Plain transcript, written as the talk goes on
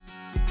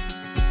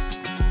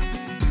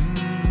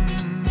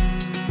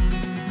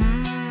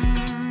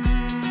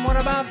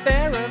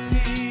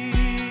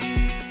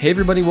Hey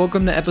everybody,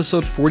 welcome to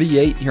episode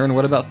 48 here on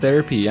What About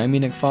Therapy. I'm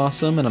Enoch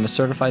Fossum, and I'm a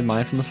certified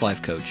mindfulness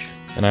life coach.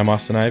 And I'm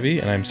Austin Ivy,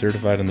 and I'm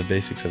certified in the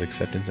basics of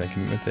acceptance and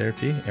commitment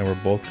therapy, and we're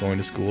both going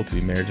to school to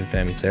be marriage and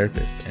family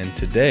therapists. And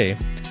today,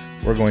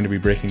 we're going to be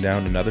breaking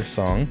down another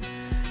song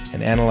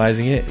and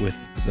analyzing it with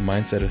the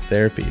mindset of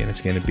therapy, and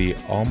it's going to be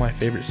All My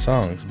Favorite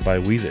Songs by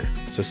Weezer.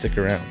 So stick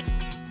around.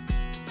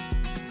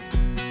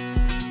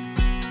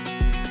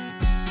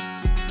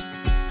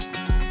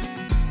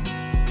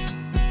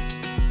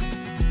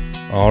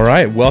 All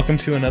right, welcome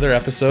to another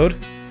episode.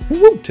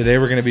 Woo-hoo. Today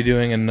we're going to be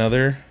doing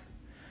another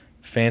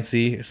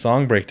fancy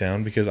song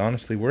breakdown because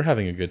honestly, we're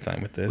having a good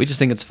time with this. We just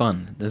think it's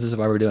fun. This is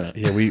why we're doing it.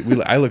 Yeah,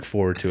 I look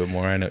forward to it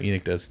more. I know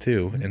Enoch does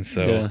too, and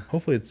so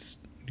hopefully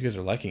you guys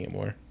are liking it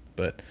more.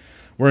 But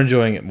we're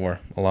enjoying it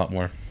a lot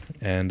more,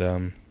 and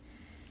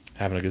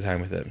having a good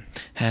time with it.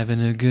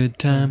 Having a good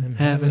time.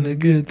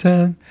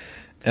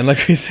 And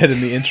like we said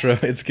in the intro,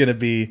 it's going to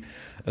be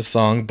a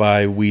song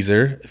by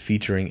Weezer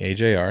featuring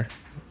AJR,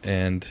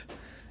 and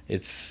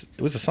it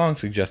was a song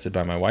suggested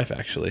by my wife,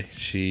 actually.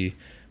 She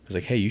was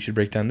like, hey, you should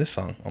break down this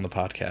song on the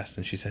podcast.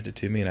 And she sent it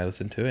to me, and I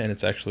listened to it, and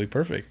it's actually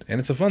perfect. And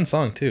it's a fun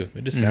song, too.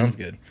 It just sounds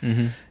good.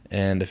 Mm-hmm.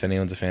 And if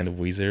anyone's a fan of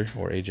Weezer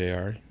or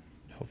AJR,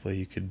 hopefully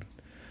you could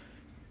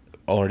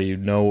already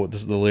know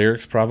the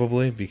lyrics,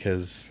 probably,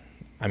 because,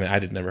 I mean, I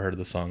never heard of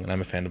the song, and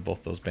I'm a fan of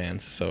both those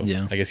bands. So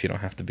I guess you don't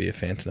have to be a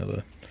fan to know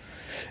the...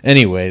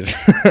 Anyways,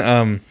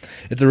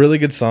 it's a really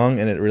good song,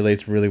 and it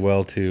relates really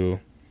well to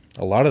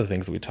a lot of the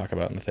things that we talk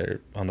about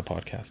on the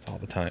podcast all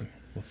the time,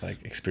 with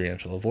like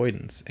experiential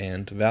avoidance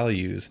and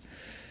values,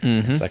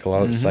 and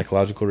psychological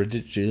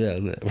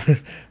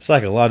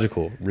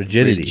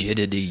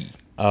rigidity.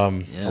 A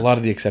lot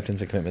of the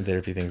acceptance and commitment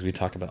therapy things we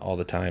talk about all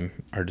the time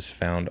are just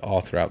found all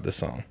throughout this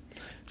song.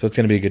 So it's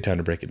going to be a good time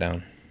to break it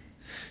down.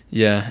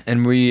 Yeah,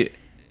 and we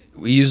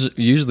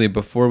usually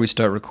before we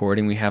start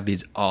recording, we have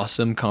these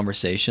awesome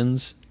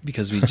conversations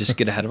because we just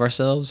get ahead of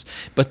ourselves.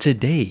 But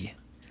today,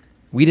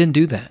 we didn't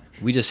do that.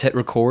 We just hit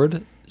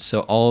record,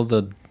 so all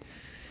the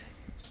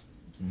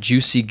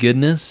juicy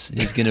goodness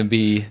is gonna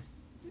be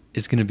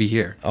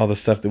here. All the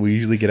stuff that we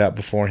usually get out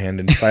beforehand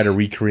and try to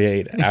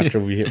recreate after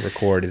we hit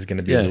record is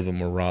gonna be a little bit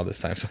more raw this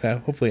time. So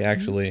hopefully,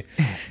 actually,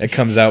 it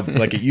comes out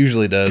like it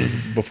usually does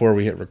before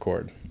we hit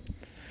record.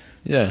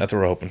 Yeah, that's what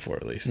we're hoping for,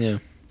 at least. Yeah.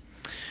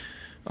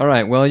 All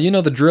right. Well, you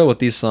know the drill with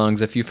these songs.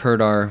 If you've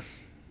heard our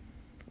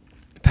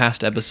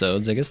past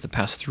episodes, I guess the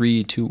past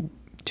 2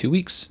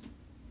 weeks.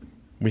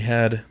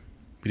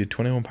 We did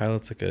 21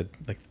 Pilots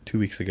like 2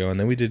 weeks ago, and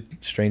then we did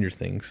Stranger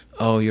Things.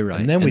 Oh, you're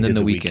right. And then we did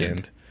The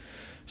Weeknd.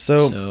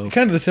 So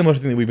kind of the similar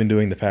thing that we've been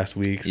doing the past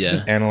weeks. Yeah.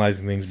 Just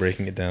analyzing things,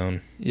 breaking it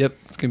down. Yep,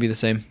 it's going to be the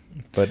same.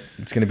 But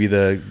it's going to be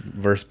the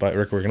verse by...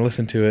 We're going to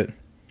listen to it,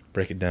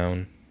 break it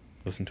down,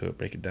 listen to it,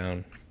 break it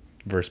down,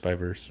 verse by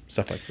verse,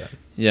 stuff like that.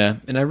 Yeah,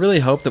 and I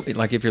really hope that,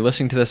 like, if you're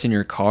listening to this in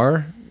your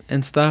car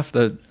and stuff,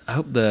 I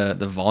hope the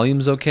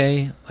volume's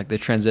okay. Like, the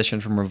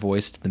transition from our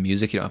voice to the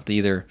music, you don't have to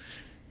either...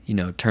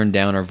 turn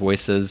down our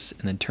voices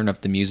and then turn up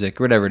the music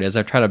or whatever it is.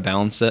 I try to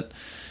balance it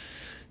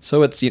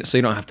so it's so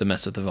you don't have to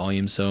mess with the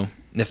volume. So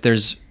if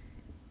there's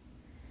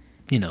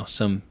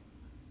some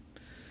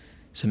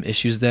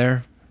issues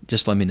there,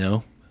 just let me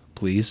know,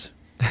 please.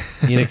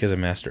 Enoch is a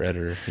master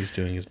editor. He's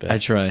doing his best. I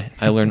try.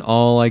 I learn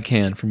all I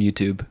can from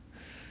YouTube,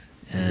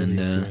 and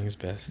he's doing his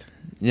best.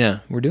 Yeah,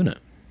 we're doing it,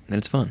 and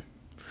it's fun.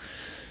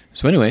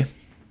 So anyway,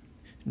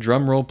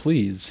 drum roll,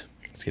 please.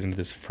 Let's get into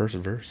this first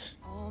verse.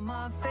 All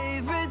my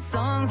favorite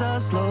songs are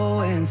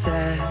slow and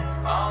sad.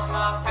 All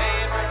my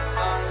favorite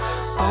songs are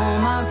sad. All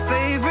my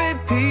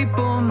favorite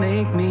people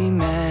make me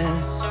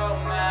mad. So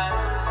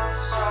mad,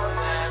 so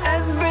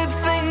mad.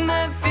 Everything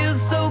that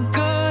feels so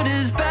good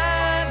is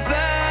bad,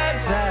 bad,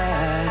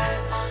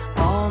 bad.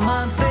 All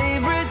my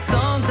favorite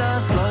songs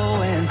are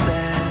slow and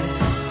sad.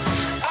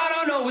 I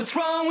don't know what's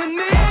wrong with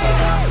me.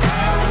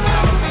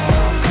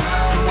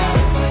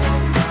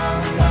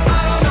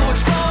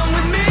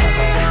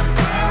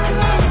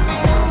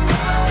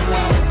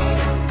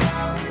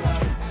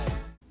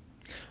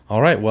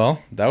 All right,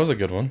 well, that was a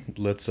good one.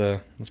 Let's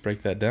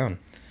break that down.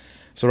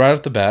 So right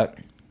off the bat,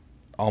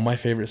 all my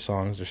favorite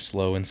songs are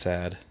slow and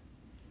sad.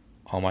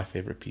 All my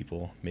favorite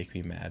people make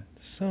me mad.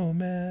 So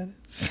mad,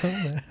 so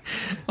mad.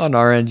 On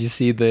our end, you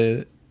see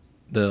the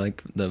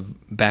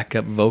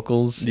backup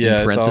vocals in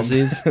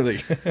parentheses.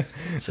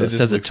 So it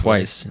says it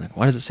twice. You're like,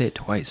 why does it say it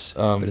twice?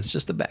 But it's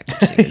just the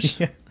backup singers.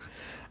 Yeah.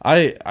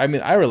 I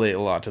mean, I relate a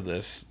lot to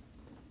this.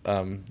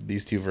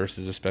 These two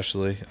verses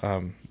especially.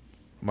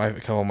 A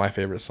couple of my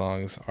favorite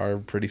songs are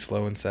pretty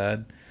slow and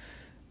sad,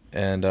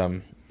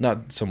 and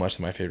not so much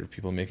that my favorite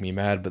people make me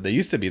mad, but they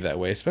used to be that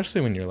way,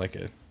 especially when you're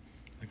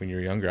when you're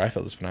younger. I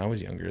felt this when I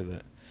was younger,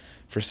 that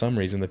for some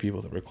reason the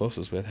people that we're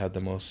closest with had the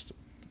most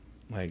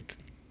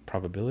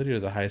probability or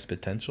the highest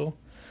potential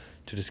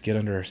to just get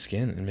under our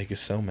skin and make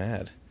us so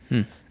mad.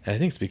 And I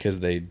think it's because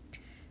they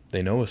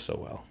know us so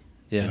well,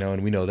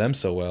 and we know them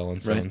so well,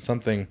 and so when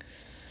something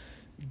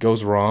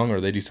goes wrong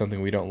or they do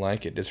something we don't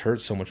like, it just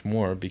hurts so much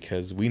more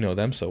because we know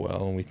them so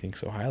well and we think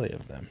so highly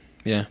of them.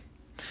 Yeah.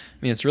 I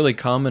mean, it's really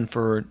common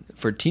for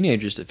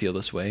teenagers to feel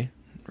this way,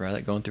 right?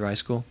 Like going through high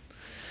school.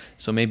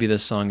 So maybe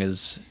this song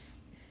is,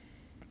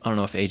 I don't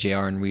know if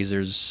AJR and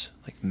Weezer's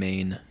like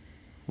main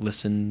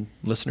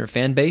listener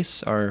fan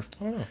base are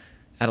I don't know.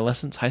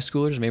 adolescents, high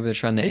schoolers. Maybe they're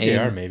trying to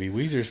AJR aim. maybe.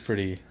 Weezer's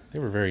pretty. They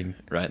were very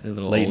Right, they're a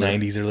little late older.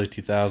 90s, early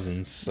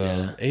 2000s. So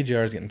Yeah.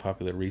 AJR is getting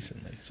popular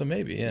recently. So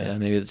maybe, Yeah,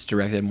 maybe it's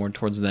directed more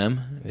towards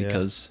them Yeah.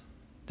 because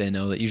they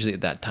know that usually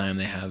at that time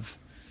they have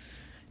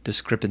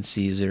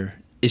discrepancies or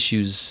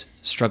issues,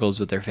 struggles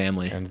with their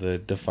family. Kind of the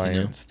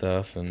defiant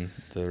stuff and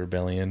the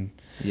rebellion.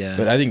 Yeah.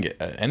 But I think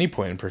at any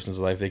point in a person's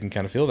life, they can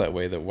kind of feel that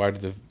way. That why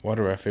do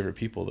our favorite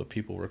people, the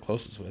people we're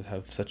closest with,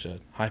 have such a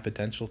high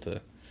potential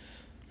to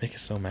make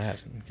us so mad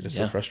and get us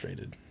so Yeah.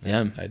 frustrated?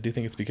 Yeah. And I do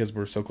think it's because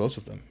we're so close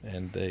with them,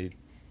 and it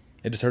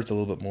just hurts a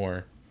little bit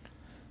more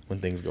when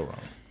things go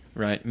wrong.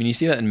 Right. I mean, you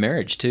see that in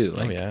marriage too.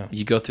 Like, yeah.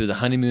 you go through the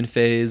honeymoon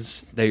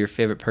phase, they're your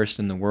favorite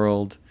person in the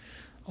world.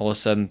 All of a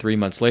sudden, 3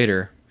 months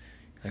later,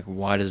 like,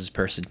 why does this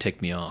person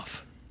tick me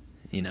off?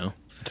 You know?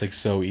 It's like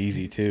so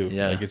easy too.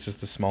 Yeah. Like it's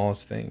just the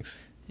smallest things.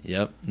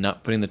 Yep.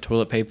 Not putting the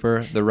toilet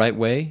paper the right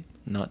way,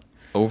 not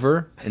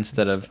over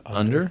instead of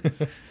under.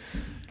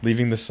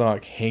 Leaving the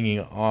sock hanging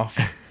off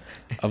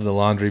of the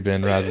laundry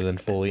bin rather than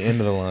fully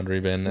into the laundry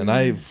bin. And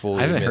I fully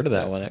haven't admit heard of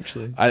that one,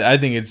 actually. I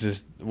think it's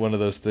just one of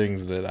those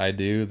things that I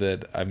do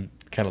that I'm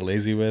kind of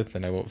lazy with,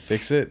 and I won't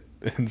fix it.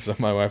 And so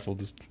my wife will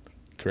just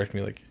correct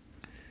me, like,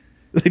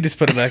 they just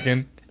put it back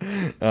in.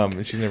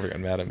 And she's never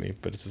gotten mad at me,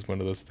 but it's just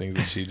one of those things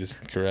that she just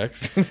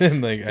corrects.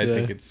 And like I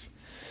think it's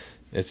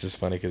just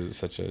funny because it's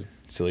such a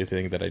silly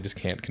thing that I just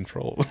can't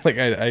control. Like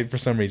I for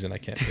some reason I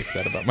can't fix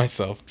that about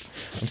myself.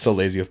 I'm so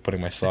lazy with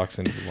putting my socks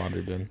into the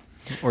laundry bin.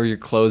 Or your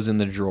clothes in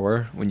the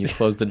drawer. When you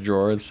close the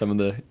drawer, some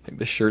of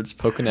the shirts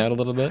poking out a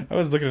little bit. I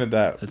was looking at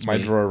that That's my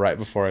me. drawer right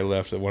before I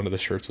left, that one of the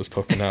shirts was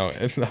poking out,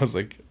 and I was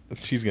like,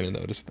 she's gonna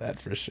notice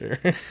that for sure.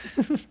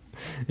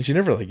 And she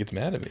never like gets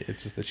mad at me.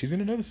 It's just that she's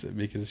gonna notice it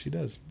because she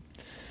does.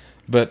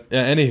 But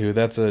anywho,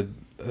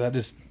 that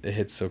just it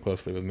hits so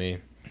closely with me.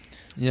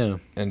 Yeah.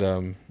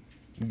 And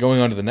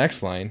going on to the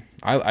next line,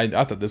 I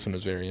thought this one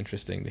was very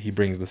interesting that he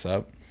brings this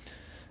up.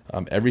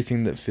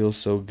 Everything that feels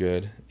so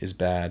good is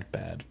bad,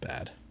 bad,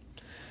 bad.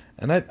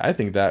 And I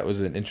think that was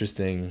an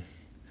interesting,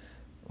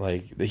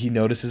 like, that he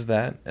notices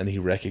that and he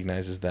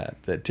recognizes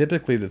that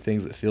typically the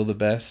things that feel the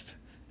best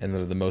and that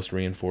are the most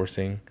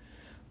reinforcing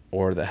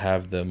or that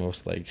have the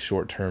most, like,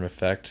 short-term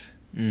effect,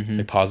 Mm-hmm.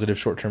 like positive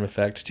short-term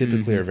effect,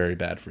 typically Mhm. are very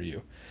bad for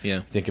you.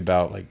 Yeah. Think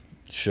about, like,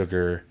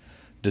 sugar,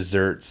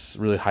 desserts,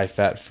 really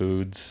high-fat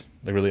foods,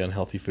 like really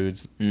unhealthy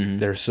foods. Mhm.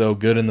 They're so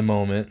good in the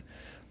moment.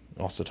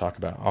 Also talk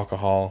about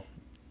alcohol,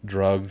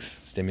 drugs,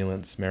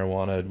 stimulants,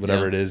 marijuana,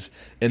 whatever Yeah. it is.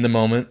 In the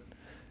moment,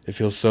 it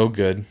feels so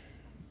good.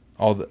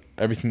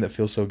 Everything that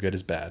feels so good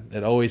is bad.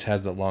 It always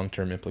has that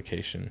long-term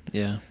implication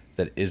Yeah.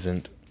 that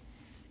isn't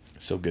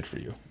so good for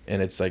you.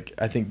 And it's like,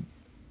 I think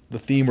the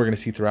theme we're going to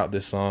see throughout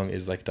this song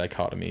is like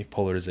dichotomy,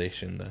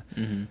 polarization,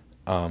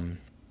 Mm-hmm.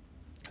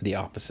 the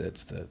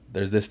opposites.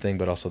 There's this thing,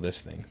 but also this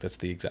thing. That's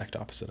the exact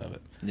opposite of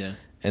it. Yeah.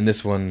 And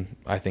this one,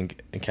 I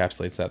think,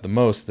 encapsulates that the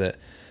most, that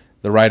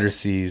the writer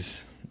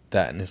sees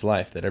that in his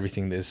life, that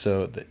everything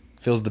that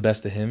feels the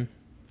best to him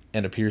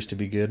and appears to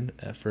be good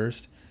at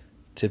first,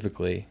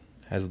 typically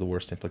has the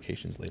worst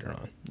implications later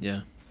on.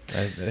 Yeah.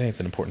 I think it's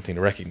an important thing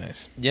to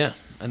recognize. Yeah,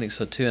 I think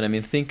so too. And I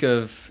mean, think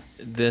of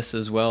this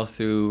as well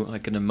through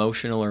like an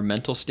emotional or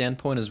mental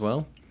standpoint as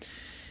well.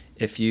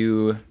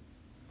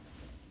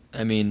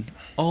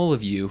 All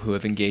of you who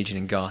have engaged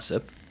in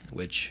gossip,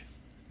 which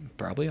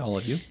probably all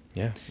of you,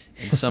 Yeah.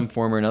 in some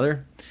form or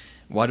another,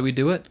 why do we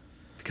do it?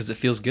 Because it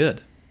feels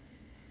good.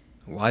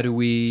 Why do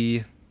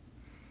we...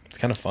 It's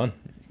kind of fun.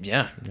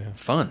 Yeah, Yeah.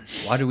 fun.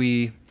 Why do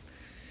we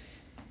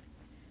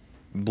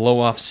blow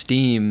off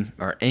steam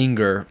or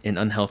anger in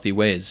unhealthy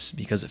ways?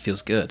 Because it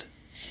feels good.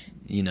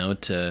 You know,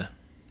 to,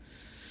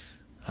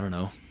 I don't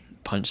know,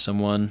 punch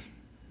someone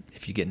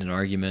if you get in an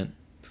argument.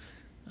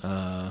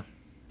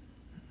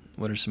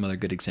 What are some other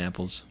good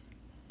examples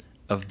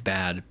of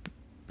bad?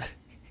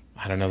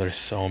 I don't know. There's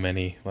so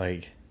many,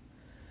 like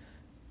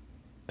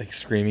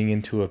screaming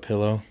into a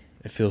pillow.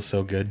 It feels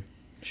so good.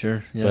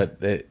 Sure, yeah.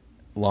 But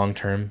long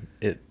term,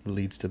 it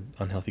leads to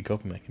unhealthy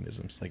coping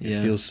mechanisms. Like, Yeah.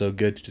 it feels so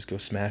good to just go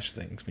smash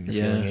things when you're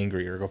Yeah. feeling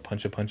angry, or go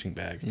punch a punching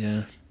bag.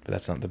 Yeah. But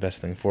that's not the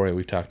best thing for you.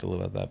 We've talked a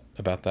little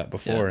about that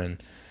before, Yeah.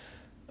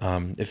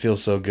 and it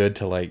feels so good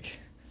to, like,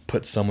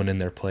 put someone in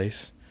their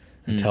place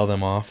and tell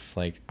them off,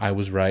 like, I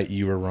was right,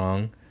 you were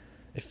wrong.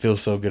 It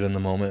feels so good in the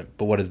moment,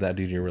 but what does that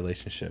do to your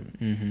relationship?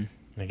 Mm-hmm.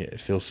 Like,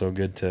 it feels so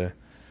good to,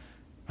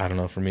 I don't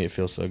know, for me it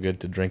feels so good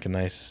to drink a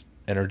nice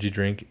energy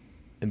drink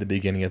in the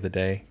beginning of the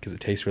day because it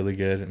tastes really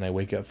good, and I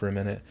wake up for a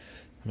minute.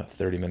 About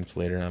 30 minutes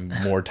later, I'm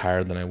more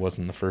tired than I was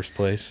in the first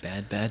place.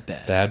 Bad, bad,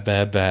 bad. Bad,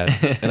 bad,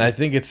 bad. And I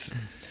think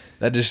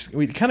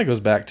it kind of goes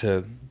back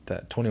to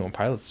that 21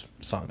 Pilots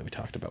song that we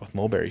talked about with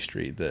Mulberry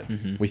Street,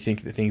 that we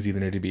think that things either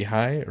need to be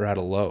high or at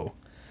a low.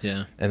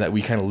 Yeah. And that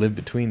we kind of live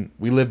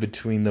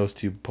between those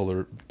two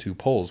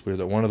poles. We're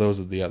either one of those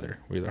or the other.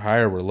 We're either high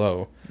or we're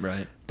low.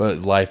 Right. But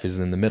life is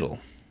in the middle.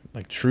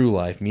 like true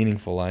life,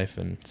 meaningful life,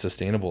 and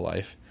sustainable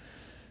life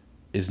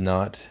is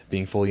not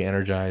being fully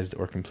energized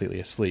or completely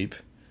asleep.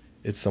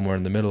 It's somewhere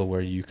in the middle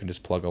where you can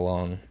just plug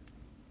along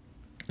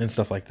and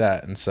stuff like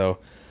that. And so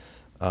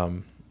I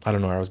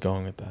don't know where I was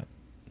going with that,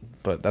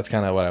 but that's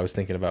kind of what I was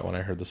thinking about when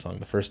I heard the song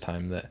the first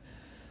time, that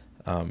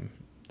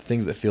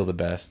things that feel the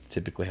best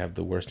typically have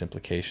the worst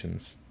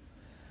implications.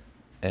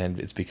 And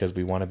it's because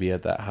we want to be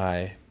at that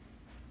high,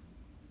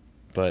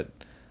 but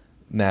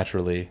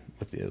naturally,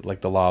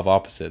 with the law of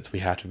opposites, we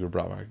have to be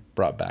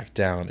brought back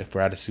down. If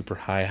we're at a super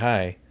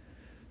high,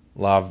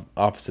 law of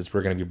opposites,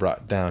 we're going to be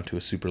brought down to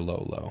a super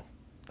low.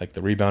 Like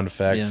the rebound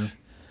effect. Yeah.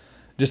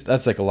 Just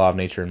that's like a law of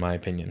nature, in my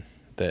opinion,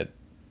 that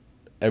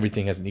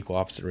everything has an equal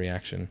opposite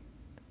reaction.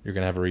 You're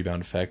going to have a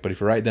rebound effect, but if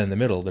you're right there in the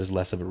middle, there's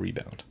less of a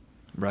rebound.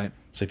 Right.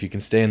 So if you can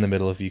stay in the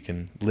middle, if you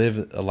can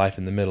live a life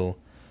in the middle,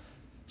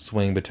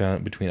 swing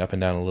between up and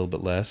down a little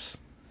bit less,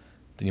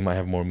 then you might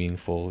have a more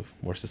meaningful,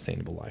 more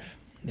sustainable life.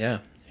 Yeah.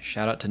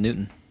 Shout out to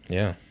Newton.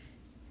 Yeah.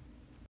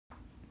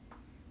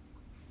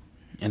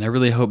 And I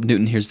really hope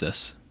Newton hears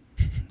this.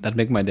 That'd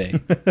make my day.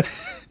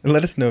 And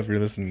let us know if you're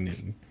listening,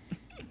 Newton.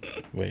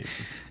 Wait.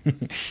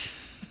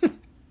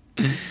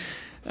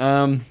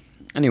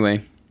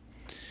 Anyway.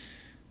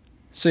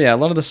 So yeah, a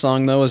lot of the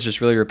song though is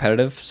just really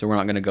repetitive, so we're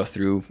not going to go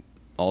through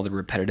all the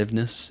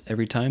repetitiveness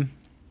every time.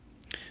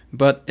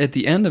 But at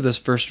the end of this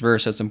first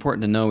verse, it's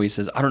important to know he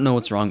says, I don't know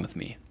what's wrong with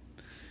me.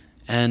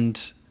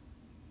 And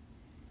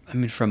I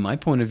mean, from my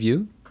point of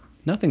view,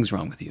 nothing's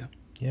wrong with you.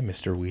 Yeah,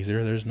 Mr.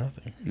 Weezer, there's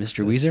nothing.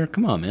 Mr. Weezer,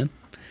 come on, man.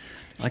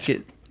 Like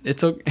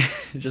it's okay.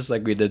 Just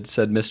like we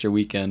said Mr.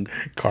 Weekend.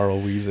 Carl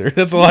Weezer.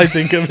 That's all I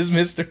think of is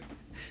Mr.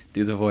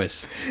 Do the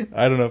voice.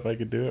 I don't know if I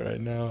could do it right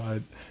now.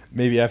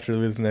 Maybe after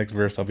this next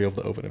verse, I'll be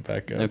able to open it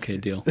back up. Okay,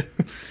 deal.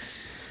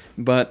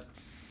 But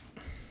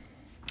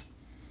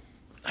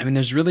I mean,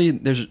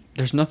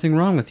 there's nothing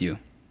wrong with you.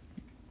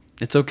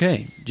 It's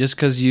okay. Just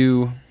because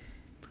you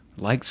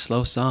like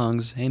slow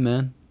songs, hey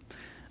man,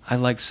 I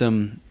like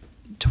some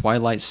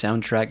Twilight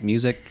soundtrack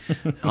music.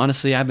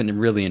 Honestly, I've been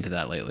really into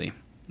that lately.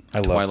 I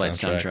love Twilight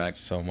soundtrack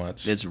so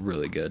much. It's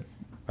really good.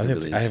 I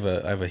Really is. have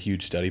a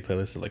huge study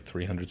playlist of like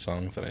 300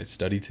 songs that I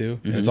study to.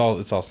 And Mhm. it's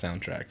all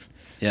soundtracks.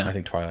 Yeah. I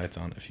think Twilight's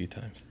on it a few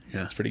times.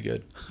 Yeah. It's pretty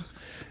good.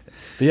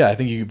 But yeah, I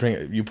think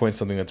you point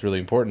something that's really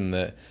important,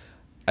 that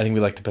I think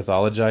we like to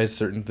pathologize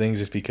certain things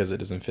just because it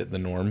doesn't fit the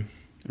norm.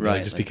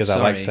 Right. Just like, because I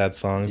like sorry. sad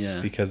songs, Yeah.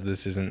 because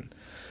this isn't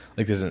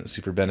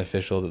super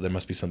beneficial, that there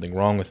must be something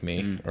wrong with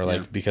me, or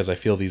like yeah. because I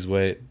feel these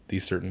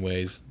certain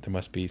ways, there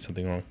must be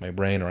something wrong with my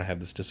brain, or I have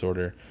this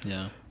disorder.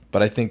 Yeah.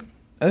 But I think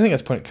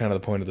that's kind of the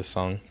point of the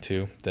song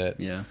too, that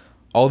Yeah.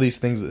 all these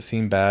things that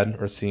seem bad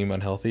or seem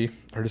unhealthy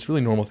are just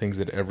really normal things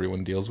that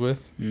everyone deals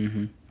with,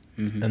 Mm-hmm.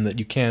 Mm-hmm. and that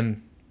you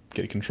can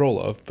get control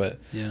of, but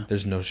Yeah.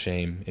 there's no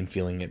shame in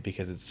feeling it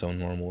because it's so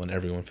normal and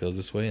everyone feels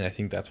this way. And I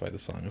think that's why the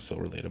song is so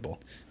relatable.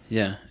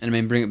 Yeah, and I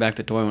mean, bring it back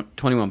to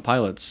 21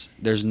 Pilots.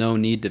 There's no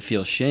need to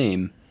feel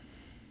shame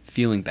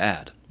feeling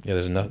bad. Yeah,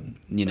 there's nothing,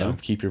 You know?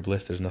 keep your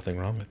bliss. There's nothing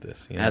wrong with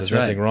this. That's there's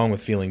right. nothing wrong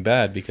with feeling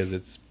bad because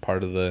it's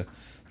part of the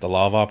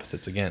law of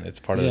opposites. Again, it's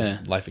part Yeah.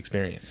 of life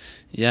experience.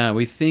 Yeah,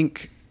 we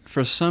think,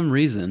 for some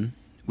reason,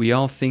 we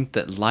all think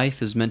that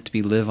life is meant to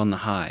be live on the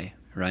high,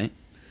 right?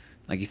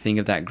 Like you think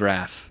of that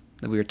graph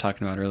that we were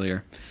talking about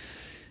earlier.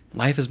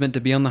 Life is meant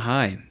to be on the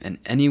high, and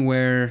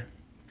anywhere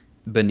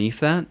beneath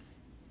that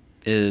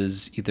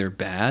is either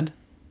bad,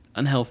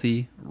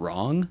 unhealthy,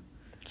 wrong,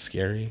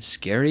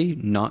 scary,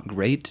 not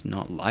great,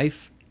 not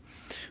life.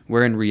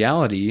 Where in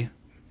reality,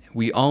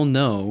 we all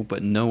know,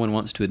 but no one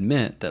wants to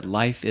admit, that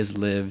life is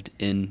lived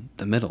in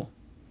the middle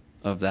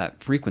of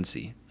that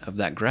frequency, of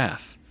that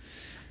graph.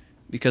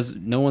 Because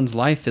no one's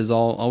life is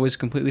always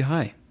completely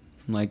high.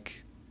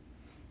 Like,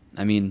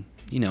 I mean,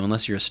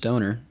 unless you're a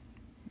stoner,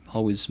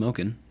 always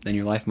smoking, then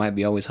your life might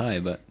be always high,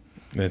 but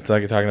It's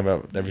like you're talking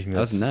about everything that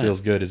Other than that.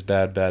 feels good is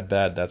bad.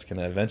 That's going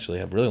to eventually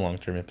have really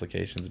long-term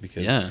implications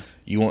because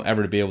you won't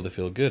ever be able to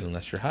feel good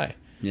unless you're high.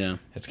 yeah.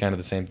 It's kind of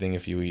the same thing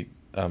if you eat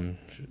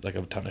like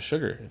a ton of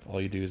sugar. If all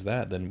you do is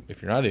that, then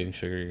if you're not eating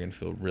sugar, you're going to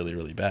feel really,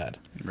 really bad.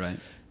 Right.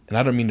 And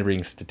I don't mean to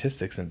bring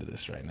statistics into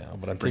this right now,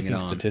 but I'm Bring it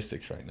taking on.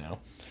 statistics right now.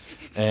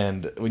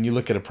 And when you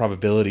look at a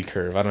probability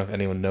curve, I don't know if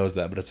anyone knows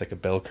that, but it's like a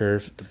bell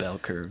curve. The bell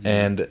curve.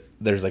 And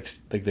there's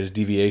there's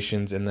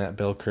deviations in that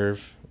bell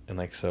curve, and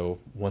so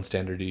one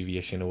standard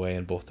deviation away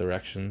in both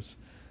directions,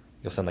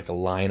 you'll send like a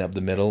line up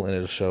the middle, and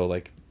it'll show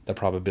like the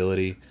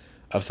probability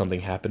of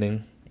something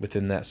happening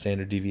within that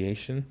standard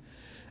deviation.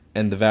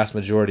 And the vast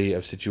majority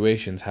of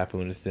situations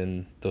happen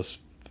within those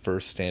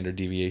first standard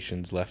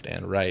deviations, left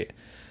and right.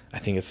 I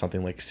think it's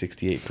something like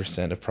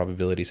 68% of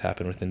probabilities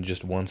happen within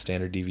just one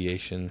standard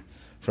deviation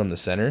from the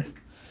center.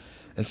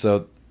 And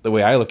so the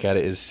way I look at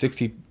it is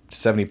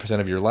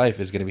 60-70% of your life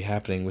is going to be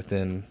happening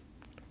within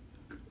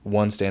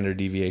one standard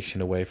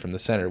deviation away from the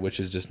center, which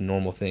is just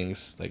normal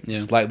things, like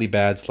slightly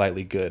bad,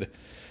 slightly good.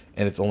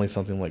 And it's only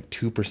something like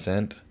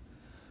 2%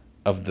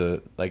 of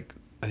the,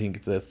 I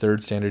think the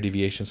third standard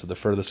deviation, so the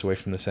furthest away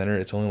from the center,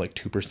 it's only like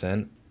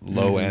 2%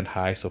 low and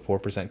high, so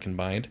 4%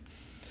 combined.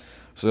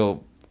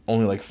 So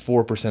only like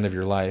 4% of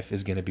your life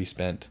is going to be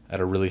spent at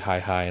a really high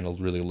high and a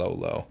really low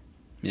low.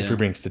 Yeah. If we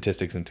bring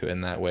statistics into it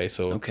in that way.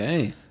 So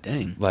Okay.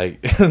 Dang. like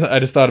I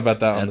just thought about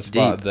that on the That's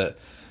spot deep. that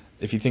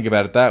if you think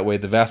about it that way,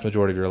 the vast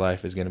majority of your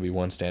life is going to be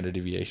one standard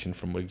deviation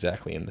from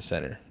exactly in the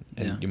center.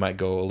 And Yeah. you might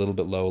go a little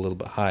bit low, a little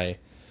bit high,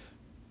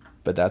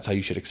 but that's how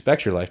you should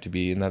expect your life to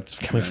be, and that's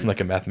coming from Right.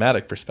 like a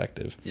mathematic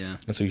perspective. Yeah.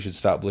 And so you should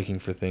stop looking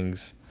for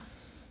things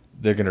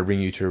they're going to bring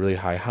you to a really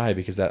high high,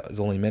 because that is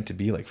only meant to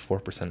be like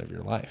 4% of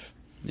your life.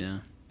 Yeah.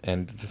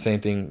 And the same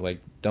thing, like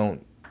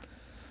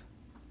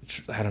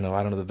I don't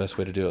know the best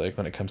way to do it. Like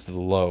when it comes to the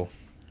low,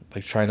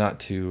 like try not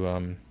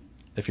to,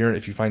 if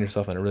you find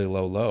yourself in a really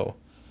low,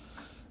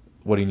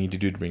 what do you need to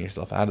do to bring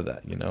yourself out of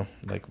that? You know,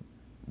 like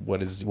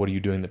what are you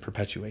doing that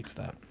perpetuates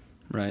that?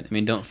 Right. I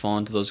mean, don't fall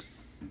into those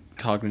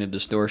cognitive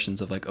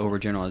distortions of like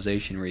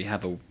overgeneralization where you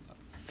have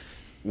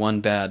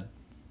one bad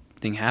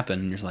thing happen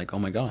and you're just like, oh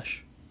my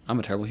gosh, I'm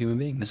a terrible human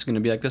being. This is going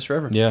to be like this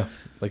forever. Yeah,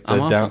 like I'm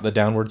awful. the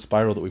downward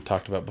spiral that we've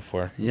talked about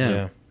before.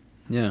 Yeah.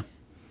 Yeah.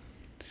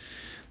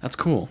 That's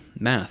cool.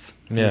 Math.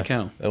 Holy Yeah.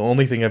 cow. The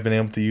only thing I've been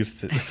able to use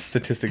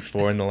statistics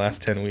for in the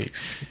last 10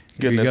 weeks.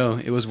 There you Goodness. go.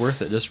 It was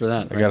worth it just for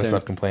that. I right gotta there.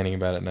 stop complaining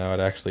about it now. I'd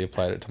actually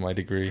applied it to my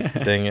degree.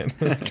 Dang it!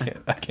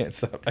 I can't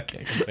stop. I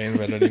can't complain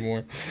about it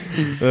anymore.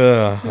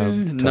 I'll tell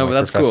No, my but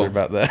that's professor cool.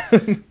 about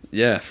that.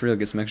 Yeah, for real,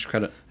 get some extra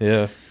credit.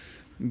 Yeah,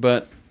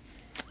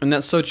 And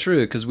that's so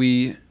true because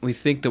we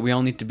think that we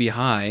all need to be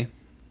high,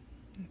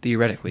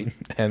 theoretically.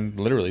 and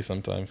literally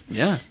sometimes.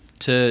 Yeah,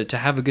 to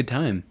have a good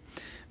time.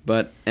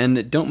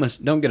 And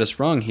don't get us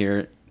wrong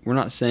here. We're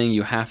not saying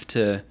you have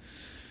to.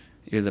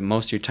 That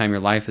most of your time, your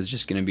life is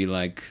just going to be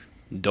like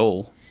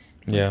dull.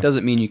 Yeah, It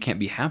doesn't mean you can't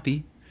be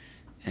happy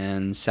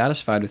and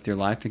satisfied with your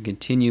life and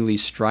continually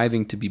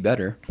striving to be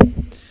better.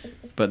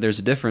 But there's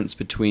a difference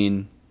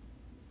between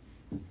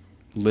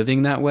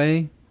living that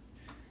way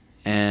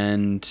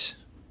and,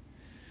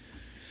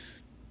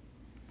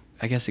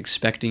 I guess,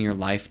 expecting your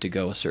life to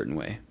go a certain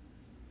way.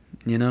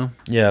 You know?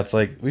 yeah. It's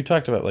like we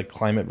talked about like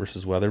climate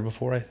versus weather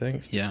before. I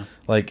think Yeah.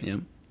 like Yep.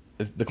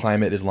 if the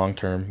climate is long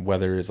term,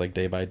 weather is like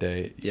day by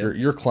day. Yep.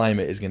 Your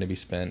climate is going to be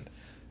spent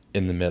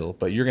in the middle,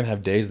 but you're going to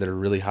have days that are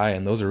really high,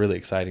 and those are really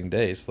exciting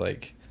days.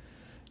 Like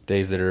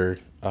days that are,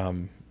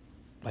 and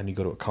you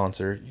go to a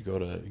concert, you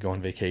go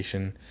on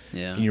vacation.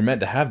 Yeah. And you're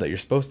meant to have that. You're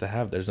supposed to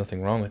have that. There's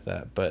nothing wrong with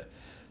that. But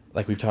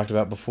like we've talked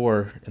about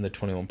before in the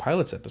 21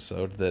 Pilots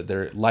episode, that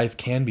their life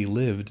can be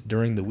lived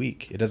during the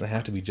week. It doesn't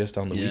have to be just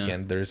on the Yeah.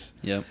 weekend.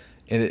 Yep.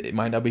 And it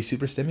might not be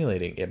super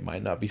stimulating. It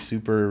might not be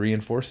super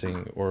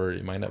reinforcing, or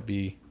it might not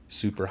be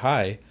super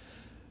high,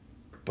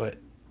 but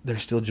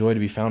there's still joy to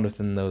be found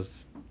within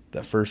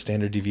that first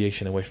standard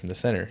deviation away from the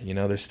center. You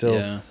know, there's still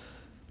Yeah.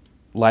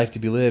 life to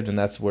be lived, and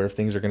that's where if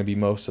things are going to be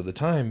most of the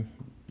time,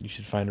 you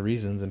should find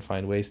reasons and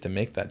find ways to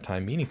make that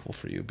time meaningful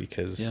for you,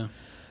 because Yeah.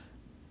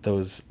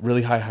 those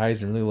really high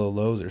highs and really low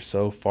lows are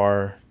so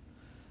far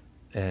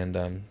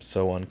and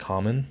so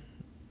uncommon,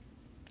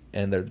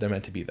 and they're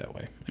meant to be that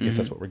way. I guess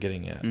that's what we're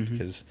getting at, Mhm.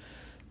 because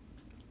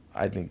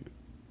I think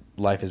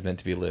life is meant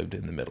to be lived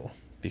in the middle,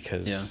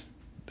 because Yeah.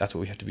 that's what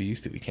we have to be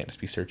used to. We can't just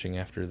be searching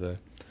after the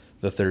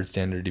third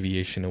standard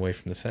deviation away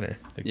from the center,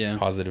 like Yeah.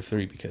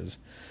 +3, because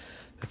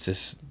it's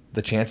just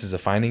the chances of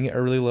finding it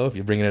are really low. If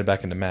you're bringing it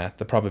back into math,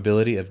 the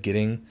probability of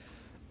getting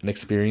an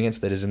experience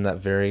that is in that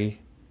very,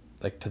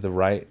 like, to the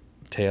right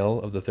tail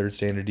of the third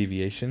standard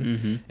deviation,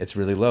 Mhm. it's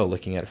really low.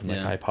 Looking at it from like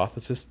Yeah. a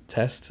hypothesis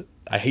test,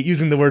 I hate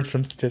using the words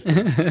from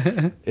statistics.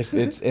 If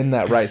it's in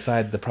that right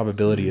side, the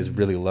probability is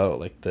really low.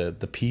 Like the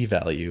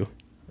p-value.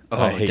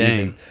 Oh, I hate dang.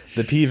 using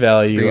the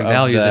p-value Bringing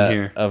values in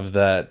here. of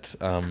that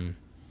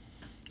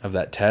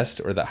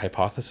test or that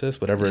hypothesis,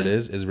 whatever it Yeah.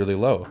 is really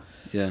low.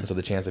 Yeah. And so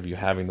the chance of you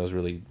having those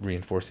really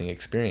reinforcing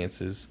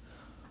experiences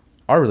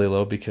are really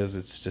low, because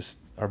it's just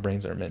our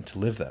brains are meant to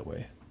live that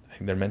way. I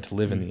think they're meant to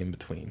live in the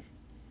in-between.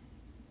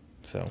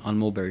 So On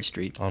Mulberry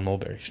Street. on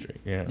Mulberry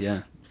Street, yeah.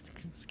 Yeah.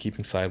 It's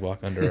keeping sidewalk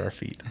under our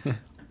feet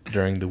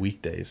during the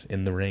weekdays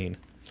in the rain.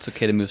 It's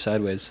okay to move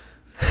sideways.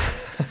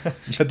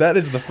 But that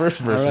is the first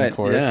verse All right, and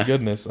chorus. yeah.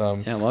 Goodness.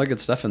 Yeah, a lot of good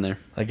stuff in there.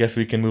 I guess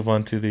we can move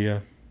on to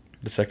the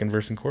second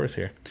verse and chorus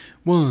here.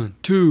 1,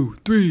 2,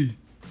 3.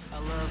 I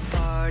love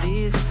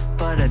parties,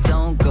 but I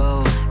don't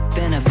go.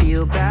 Then I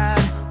feel bad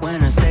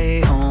when I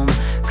stay home.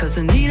 Cause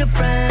I need a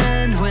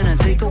friend when I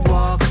take a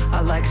walk.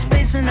 I like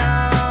spacing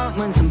out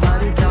when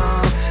somebody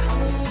talks.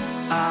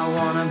 I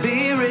wanna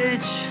be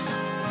rich,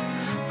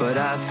 but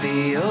I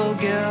feel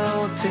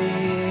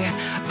guilty.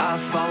 I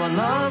fall in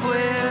love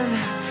with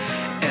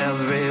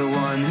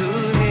everyone who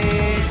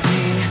hates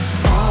me.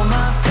 All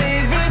my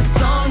favorite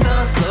songs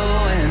are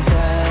slow and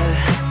sad.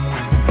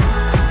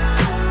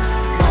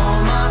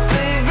 All my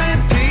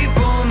favorite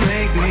people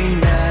make me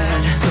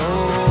mad, so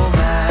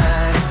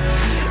mad.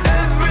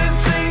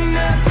 Everything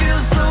that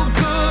feels so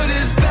good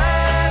is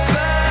bad,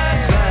 bad,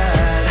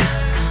 bad.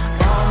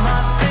 All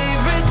my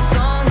favorite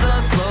songs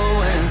are slow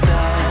and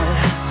sad.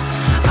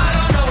 I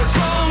don't know what's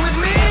wrong with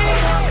me.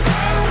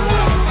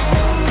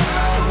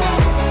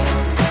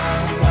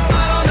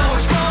 I don't know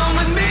what's wrong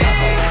with me.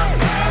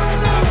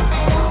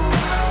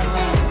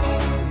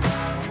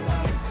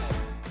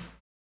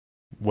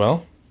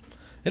 Well,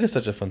 it is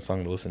such a fun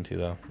song to listen to,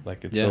 though.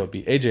 Like, it's so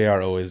upbeat.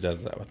 AJR always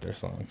does that with their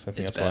songs. I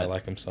think that's why I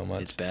like him so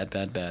much. It's bad,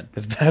 bad, bad.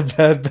 It's bad,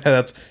 bad,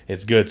 bad.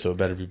 It's good, so it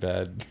better be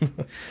bad.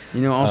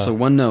 You know, also,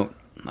 one note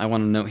I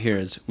want to note here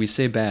is we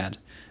say bad,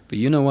 but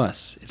you know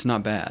us. It's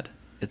not bad.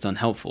 It's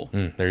unhelpful.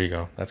 There you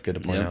go. That's good to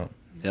point out.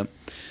 Yep.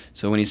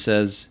 So when he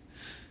says,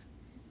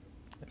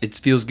 it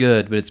feels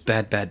good, but it's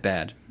bad, bad,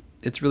 bad,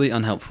 it's really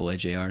unhelpful,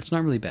 AJR. It's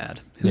not really bad.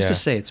 Who's to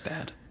say it's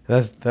bad?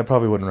 That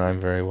probably wouldn't rhyme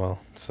very well,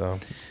 so...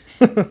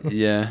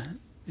 Yeah,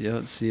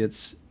 let's see,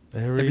 it's...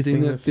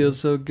 Everything that feels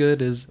so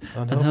good is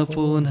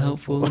unhelpful.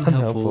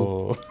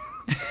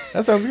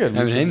 That sounds good.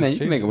 I mean, hey, man, you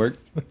can make it work.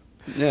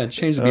 Yeah,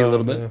 change the beat a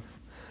little bit.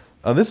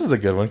 This is a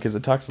good one because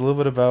it talks a little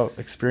bit about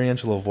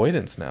experiential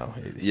avoidance now.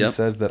 He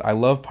says that I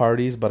love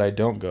parties, but I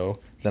don't go.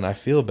 Then I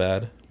feel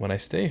bad when I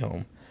stay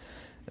home.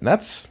 And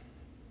that's...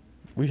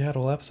 We had a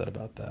whole episode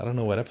about that. I don't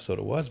know what episode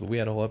it was, but we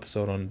had a whole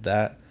episode on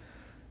that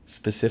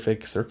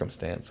specific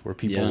circumstance where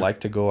people like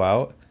to go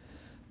out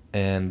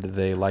and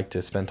they like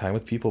to spend time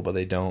with people, but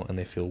they don't, and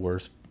they feel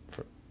worse.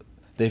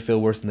 They feel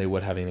worse than they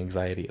would having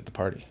anxiety at the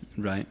party.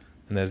 Right.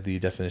 And that's the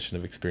definition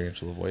of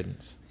experiential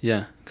avoidance.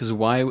 Yeah, because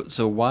why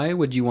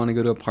would you want to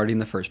go to a party in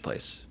the first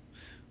place?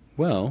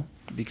 Well,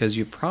 because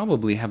you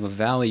probably have a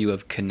value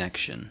of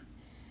connection,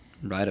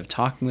 right? Of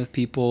talking with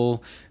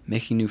people,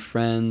 making new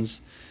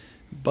friends.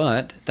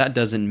 But that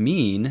doesn't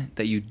mean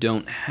that you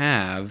don't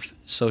have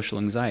social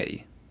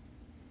anxiety.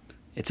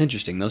 It's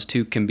interesting. Those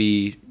two can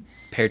be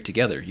paired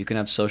together. You can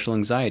have social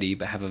anxiety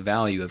but have a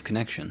value of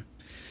connection.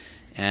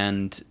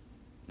 And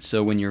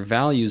so when your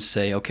values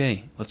say,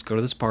 okay, let's go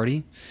to this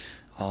party,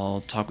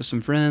 I'll talk with some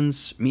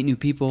friends, meet new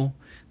people,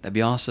 that'd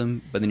be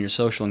awesome. But then your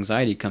social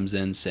anxiety comes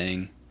in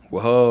saying,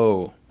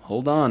 whoa,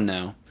 hold on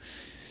now.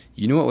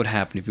 You know what would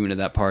happen if you went to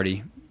that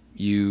party?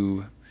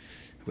 You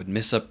would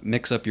mix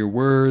up your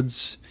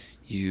words.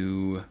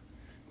 You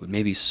would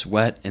maybe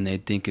sweat and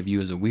they'd think of you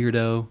as a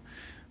weirdo,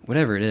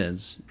 whatever it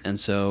is. And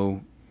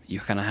so you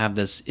kind of have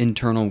this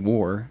internal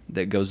war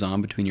that goes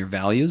on between your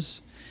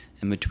values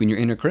and between your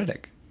inner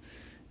critic.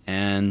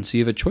 And so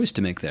you have a choice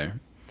to make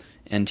there.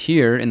 And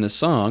here in the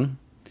song,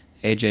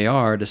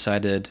 AJR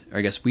decided, or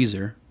I guess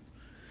Weezer,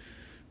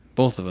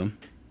 both of them,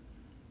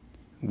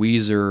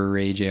 Weezer or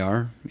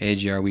AJR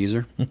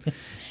Weezer,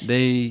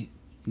 they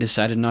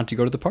decided not to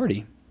go to the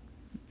party.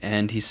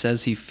 And he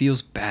says he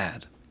feels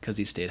bad because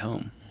he stayed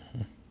home.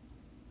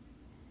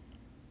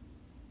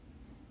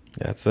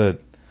 Yeah, it's an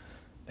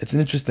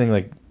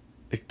interesting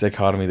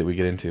dichotomy that we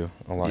get into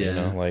a lot. You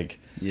know,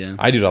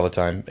 I do it all the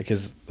time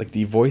because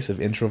the voice of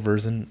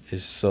introversion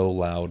is so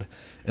loud,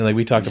 and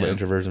we talked about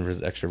introversion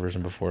versus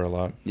extroversion before a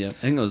lot. Yeah, I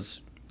think it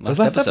was last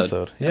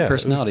episode. Yeah,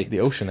 personality. The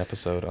ocean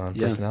episode on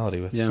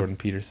personality with Jordan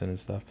Peterson and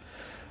stuff.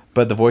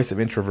 But the voice of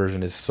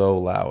introversion is so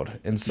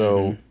loud, and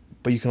so.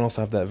 But you can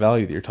also have that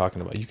value that you're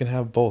talking about. You can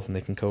have both, and they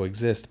can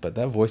coexist. But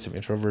that voice of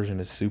introversion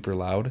is super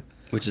loud.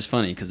 Which is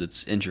funny, because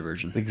it's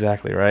introversion.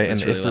 Exactly, right?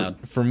 It's really loud.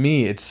 For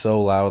me, it's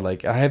so loud.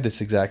 I have this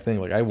exact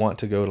thing. I want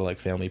to go to,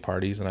 family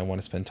parties, and I want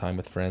to spend time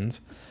with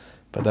friends.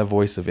 But that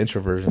voice of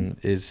introversion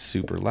is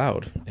super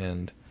loud.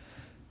 And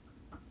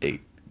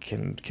it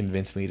can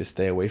convince me to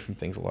stay away from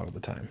things a lot of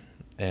the time.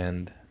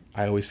 And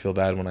I always feel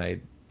bad when I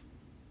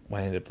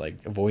end up,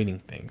 avoiding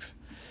things.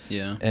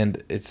 Yeah.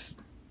 And it's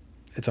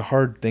a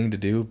hard thing to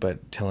do,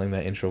 but telling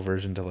that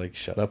introversion to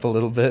shut up a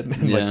little bit.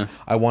 And,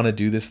 I want to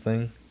do this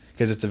thing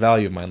because it's a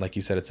value of mine. Like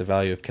you said, it's a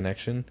value of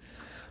connection.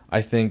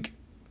 I think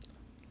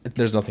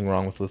there's nothing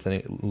wrong with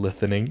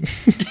listening.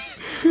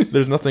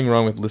 There's nothing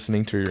wrong with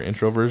listening to your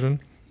introversion.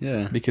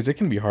 Yeah. Because it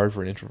can be hard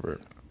for an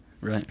introvert.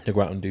 Right. To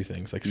go out and do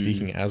things.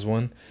 Speaking as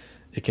one,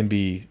 it can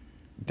be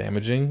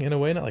damaging in a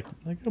way. Not like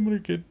I'm going to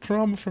get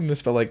trauma from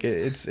this, but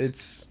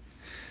it's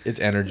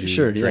energy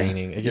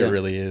draining. It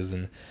really is.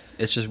 And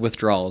it's just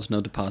withdrawals, no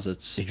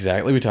deposits.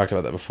 Exactly. We talked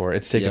about that before.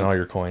 It's taking all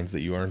your coins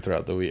that you earn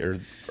throughout the week or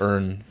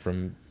earn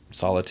from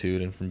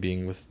solitude and from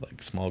being with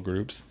small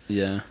groups.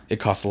 Yeah.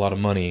 It costs a lot of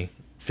money,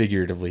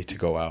 figuratively, to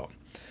go out.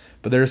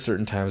 But there are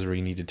certain times where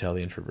you need to tell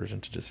the introversion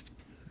to just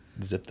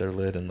zip their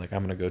lid and I'm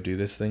going to go do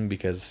this thing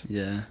because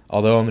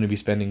although I'm going to be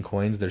spending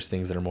coins, there's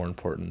things that are more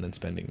important than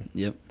spending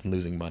and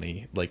losing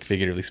money,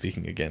 figuratively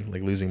speaking again,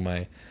 losing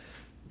my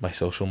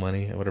social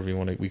money, whatever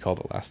we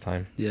called it last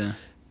time. Yeah.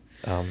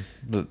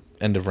 The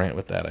end of rant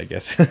with that, I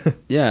guess.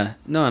 Yeah.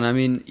 No, and I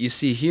mean, you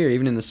see here,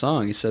 even in the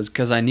song, he says,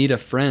 because I need a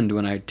friend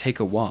when I take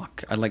a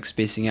walk. I like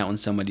spacing out when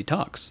somebody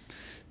talks.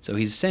 So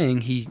he's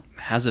saying he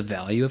has a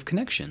value of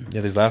connection.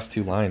 Yeah, these last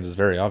two lines is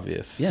very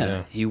obvious.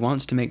 Yeah. He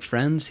wants to make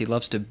friends. He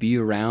loves to be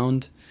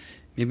around,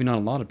 maybe not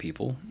a lot of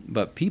people,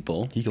 but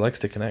people. He likes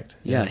to connect.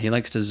 Yeah, he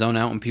likes to zone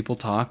out when people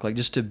talk,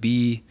 just to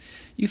be...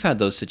 You've had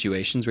those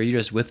situations where you're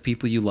just with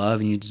people you love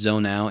and you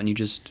zone out and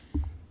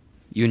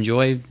you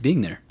enjoy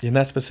being there. In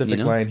that specific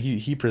line,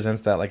 he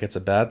presents that like it's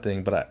a bad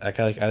thing, but I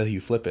kind of like how you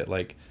flip it.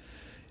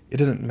 It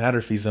doesn't matter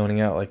if he's zoning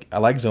out. I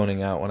like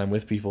zoning out when I'm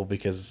with people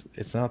because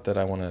it's not that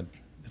I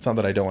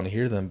don't want to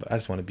hear them, but I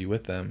just want to be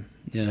with them.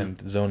 Yeah.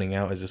 And zoning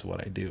out is just what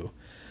I do.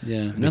 Yeah,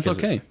 and that's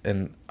okay.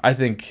 And I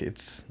think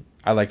it's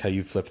I liked how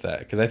you flipped that,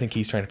 because I think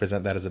he's trying to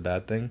present that as a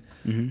bad thing,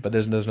 but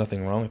there's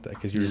nothing wrong with that,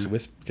 because you're just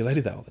because I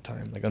do that all the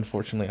time. Like,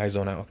 unfortunately, I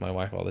zone out with my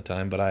wife all the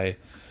time, but I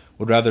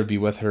would rather be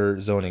with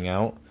her zoning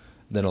out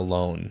than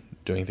alone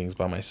doing things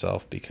by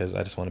myself, because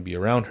I just want to be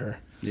around her.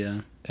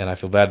 Yeah. And I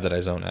feel bad that I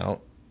zone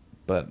out,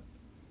 but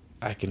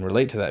I can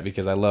relate to that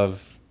because I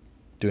love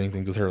doing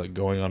things with her, like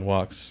going on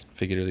walks,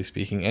 figuratively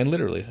speaking, and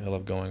literally. I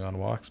love going on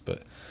walks,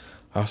 but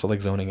I also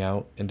like zoning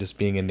out and just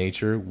being in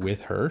nature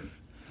with her.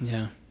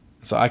 Yeah.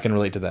 So I can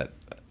relate to that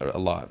a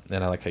lot,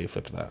 and I like how you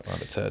flipped that on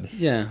its head.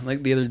 Yeah,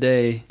 like the other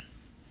day,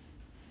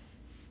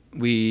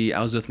 I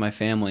was with my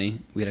family.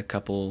 We had a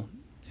couple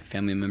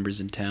family members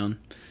in town,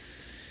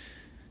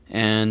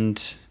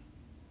 and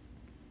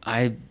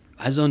I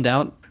zoned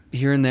out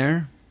here and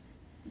there,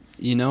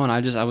 you know, and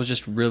I was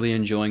just really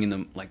enjoying the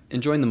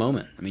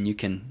moment. I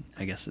mean,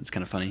 I guess it's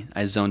kind of funny.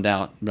 I zoned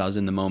out, but I was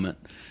in the moment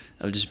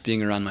of just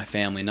being around my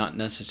family, not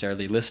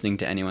necessarily listening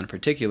to anyone in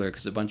particular,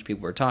 because a bunch of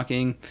people were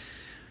talking.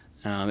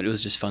 It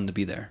was just fun to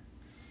be there,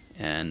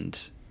 and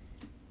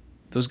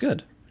it was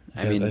good.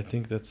 I mean, I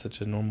think that's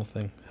such a normal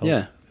thing.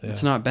 Yeah,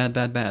 it's not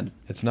bad.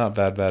 It's not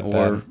bad.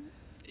 Or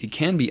it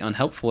can be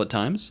unhelpful at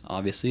times,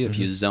 obviously, if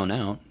you zone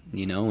out,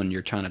 you know, and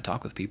you're trying to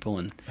talk with people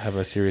and have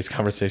a serious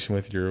conversation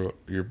with your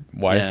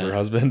wife or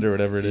husband or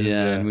whatever it is.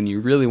 Yeah, and when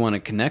you really want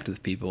to connect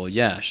with people,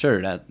 sure,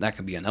 that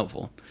could be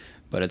unhelpful,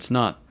 but it's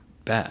not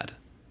bad.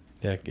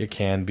 Yeah, it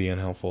can be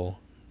unhelpful.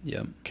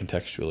 Yeah.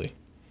 Contextually.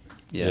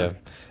 Yeah.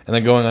 And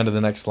then going on to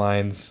the next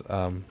lines,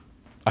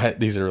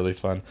 these are really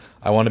fun.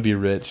 I want to be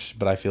rich,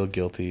 but I feel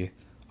guilty.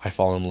 I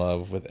fall in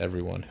love with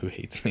everyone who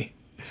hates me.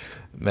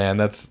 Man,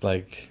 that's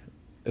like,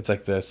 it's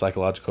like the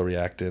psychological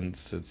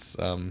reactance. It's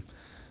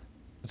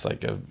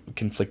like a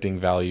conflicting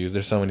values.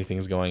 There's so many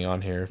things going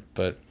on here,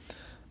 but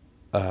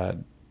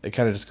it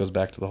kind of just goes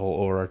back to the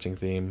whole overarching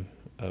theme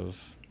of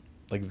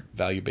like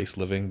value-based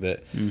living,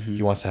 that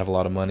he wants to have a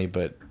lot of money,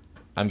 but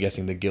I'm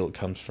guessing the guilt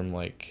comes from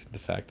like the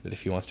fact that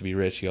if he wants to be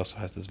rich, he also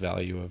has this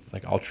value of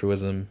like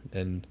altruism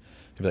and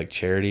maybe like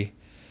charity.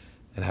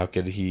 And how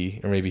could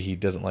or maybe he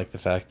doesn't like the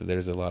fact that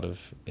there's a lot of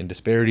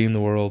disparity in the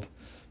world,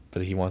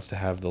 but he wants to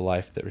have the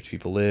life that rich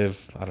people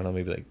live. I don't know,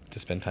 maybe like to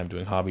spend time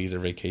doing hobbies or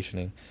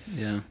vacationing.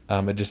 Yeah.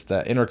 And just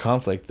that inner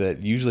conflict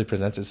that usually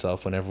presents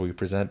itself whenever we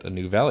present a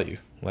new value.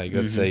 Like,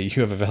 let's say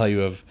you have a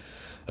value of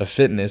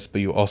fitness, but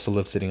you also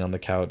love sitting on the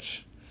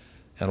couch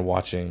and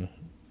watching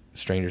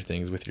Stranger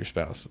Things with your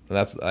spouse.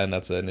 And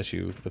that's an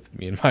issue with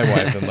me and my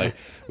wife. And like,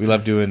 we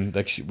love doing,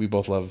 like, we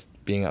both love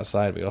being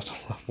outside. We also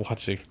love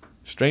watching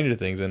Stranger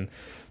Things. And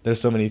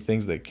there's so many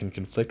things that can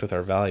conflict with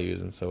our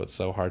values. And so it's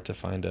so hard to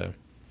find a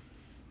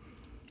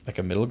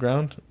middle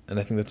ground. And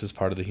I think that's just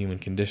part of the human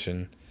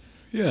condition.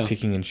 Yeah. It's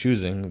picking and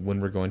choosing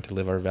when we're going to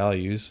live our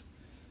values.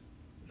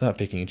 Not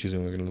picking and choosing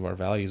when we're going to live our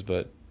values,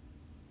 but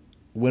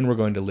when we're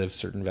going to live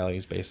certain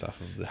values based off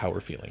of how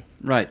we're feeling.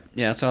 Right.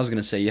 Yeah, that's what I was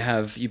going to say.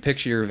 You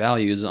picture your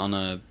values on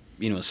a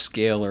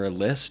scale or a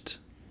list,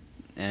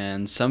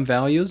 and some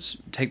values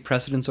take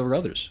precedence over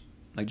others,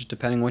 like just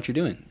depending on what you're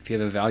doing. If you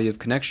have a value of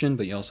connection,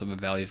 but you also have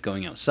a value of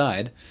going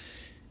outside,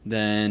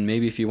 then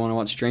maybe if you want to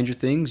watch Stranger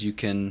Things, you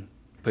can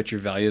put your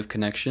value of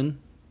connection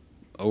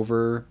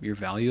over your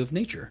value of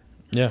nature.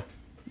 Yeah.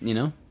 You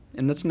know?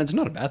 And that's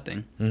not a bad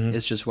thing. Mm-hmm.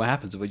 It's just what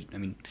happens. I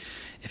mean,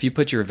 if you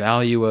put your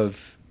value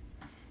of,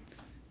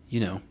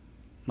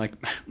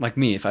 like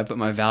me, if I put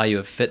my value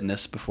of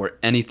fitness before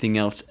anything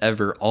else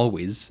ever,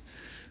 always,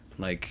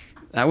 like,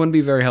 that wouldn't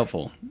be very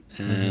helpful.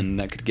 And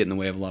that could get in the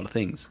way of a lot of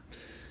things.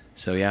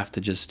 So you have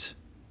to just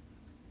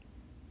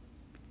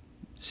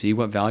see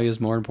what value is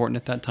more important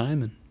at that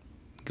time and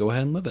go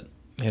ahead and live it.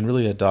 And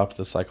really adopt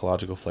the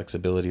psychological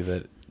flexibility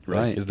that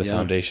is the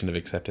foundation of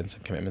acceptance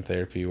and commitment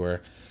therapy,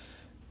 where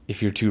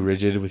if you're too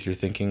rigid with your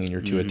thinking and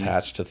you're too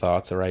attached to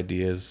thoughts or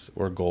ideas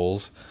or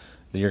goals,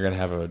 then you're going to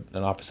have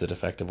an opposite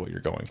effect of what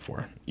you're going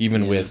for.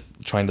 Even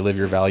with trying to live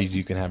your values,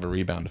 you can have a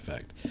rebound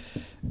effect.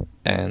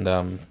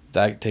 And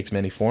that takes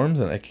many forms,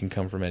 and it can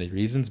come for many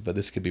reasons, but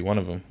this could be one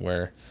of them,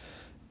 where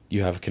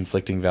you have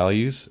conflicting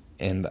values,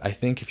 and I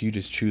think if you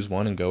just choose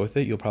one and go with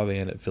it, you'll probably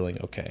end up feeling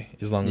okay,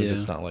 as long as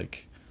it's not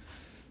like,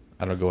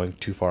 I don't know, going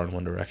too far in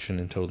one direction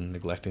and totally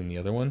neglecting the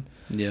other one.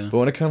 Yeah. But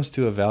when it comes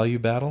to a value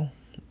battle,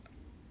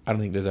 I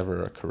don't think there's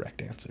ever a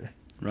correct answer.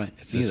 Right.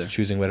 It's just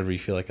choosing whatever you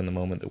feel like in the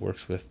moment that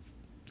works with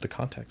the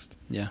context.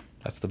 Yeah.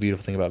 That's the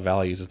beautiful thing about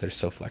values, is they're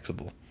so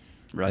flexible.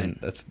 Right. And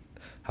that's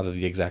how they're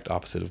the exact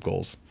opposite of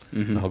goals.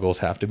 Mm-hmm. How goals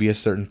have to be a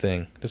certain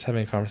thing. Just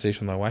having a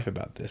conversation with my wife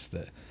about this,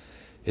 that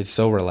it's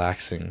so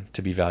relaxing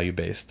to be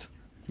value-based.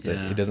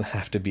 That it doesn't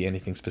have to be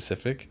anything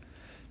specific,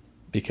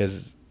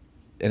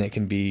 and it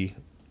can be,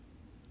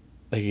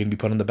 like, it can be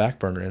put on the back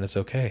burner, and it's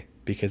okay,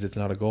 because it's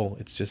not a goal.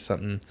 It's just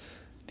something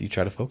that you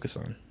try to focus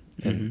on.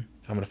 And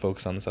I'm going to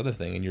focus on this other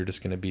thing, and you're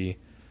just going to be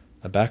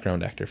a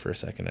background actor for a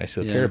second. I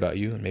still care about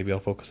you, and maybe I'll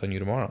focus on you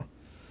tomorrow.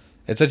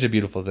 It's such a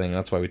beautiful thing.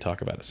 That's why we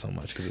talk about it so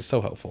much, because it's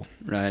so helpful.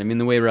 Right. I mean,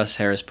 the way Russ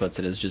Harris puts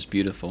it is just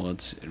beautiful.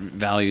 It's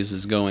values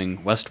is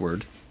going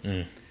westward.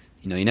 You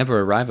never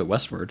arrive at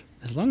westward.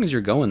 As long as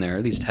you're going there,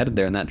 at least headed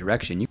there in that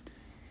direction,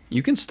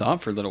 You can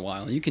stop for a little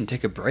while. You can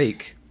take a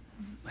break.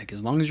 Like,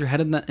 as long as you're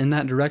headed in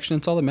that direction,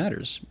 it's all that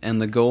matters.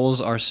 And the goals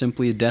are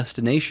simply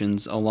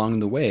destinations along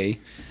the way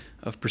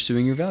of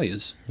pursuing your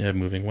values. Yeah,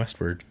 moving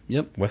westward.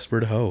 Yep.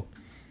 Westward ho.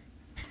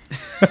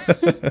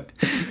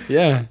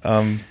 Yeah.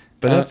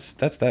 But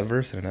that's that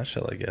verse in a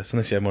nutshell, I guess.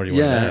 Unless you have more you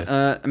want to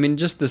add. I mean,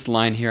 just this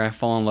line here, I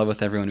fall in love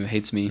with everyone who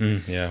hates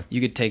me. Yeah. You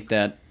could take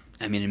that,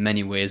 I mean, in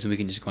many ways, and we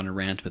can just go on a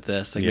rant with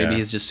this. Like, Yeah. maybe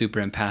he's just super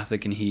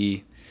empathic and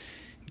he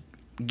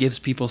gives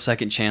people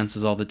second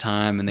chances all the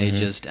time, and they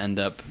just end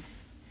up,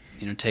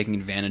 taking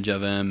advantage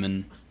of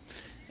him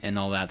and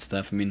all that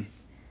stuff. I mean,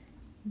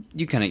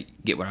 you kind of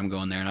get where I'm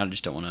going there, and I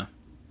just don't want to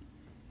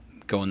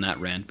go on that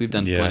rant. We've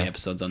done plenty of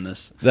episodes on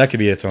this. That could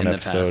be its own in the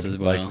past episode, as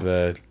well.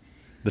 like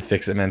the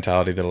fix-it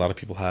mentality that a lot of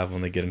people have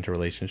when they get into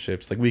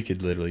relationships. Like, we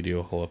could literally do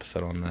a whole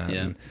episode on that.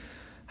 Yeah. And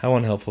how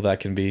unhelpful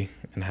that can be,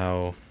 and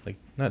how, like,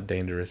 not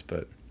dangerous,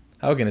 but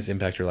how can it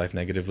impact your life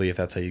negatively if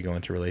that's how you go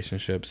into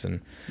relationships.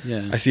 And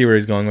Yeah. I see where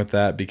he's going with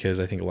that, because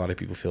I think a lot of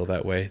people feel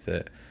that way,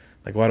 that,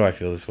 like, why do I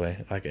feel this way?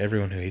 Like,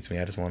 everyone who hates me,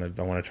 I want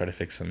to try to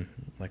fix them.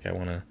 Like, I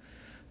want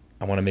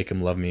to make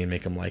them love me and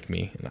make them like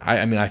me. And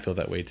I mean, I feel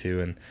that way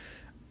too. And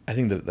I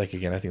think that, like,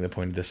 again, I think the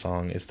point of this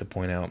song is to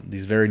point out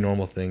these very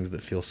normal things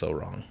that feel so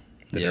wrong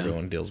that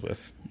everyone deals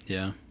with.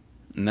 Yeah.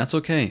 And that's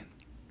okay.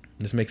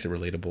 This makes it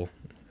relatable.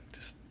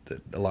 Just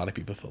that a lot of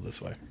people feel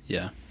this way.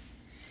 Yeah.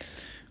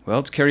 Well,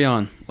 let's carry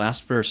on.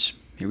 Last verse.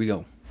 Here we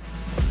go.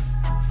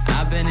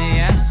 I've been a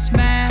yes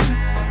man,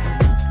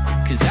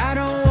 'cause I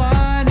don't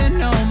wanna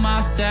know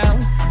myself.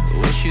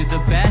 Wish you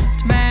the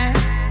best, man.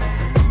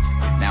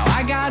 Now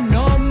I got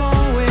no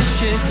more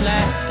wishes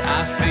left.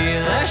 I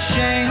feel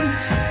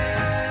ashamed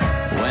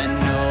when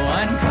no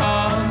one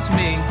calls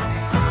me,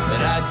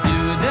 but I do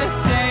the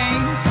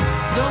same.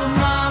 So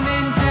mom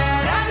and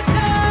dad, I'm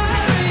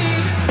sorry.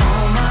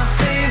 All my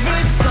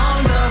favorite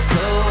songs are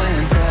slow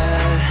and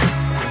sad,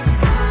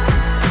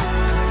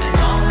 and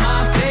all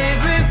my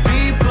favorite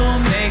people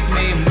make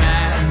me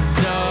mad,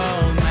 so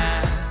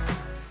mad.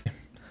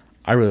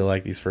 I really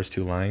like these first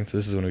two lines.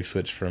 This is when we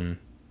switched from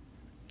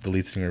the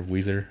lead singer of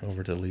Weezer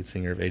over to the lead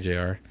singer of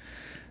AJR.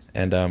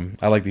 And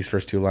I like these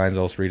first two lines.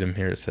 I'll just read them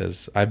here. It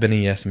says, I've been a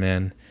yes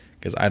man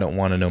because I don't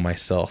want to know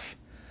myself.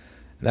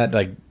 And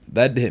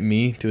that hit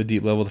me to a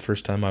deep level the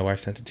first time my wife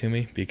sent it to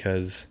me,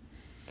 because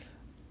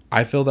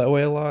I feel that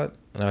way a lot.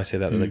 And I say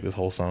that like this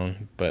whole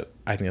song, but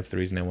I think that's the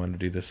reason I wanted to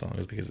do this song,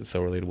 is because it's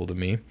so relatable to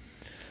me.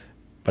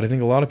 But I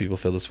think a lot of people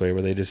feel this way,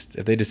 where if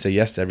they just say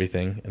yes to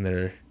everything and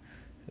they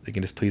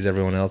can just please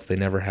everyone else, they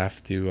never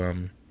have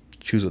to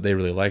choose what they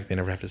really like. They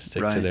never have to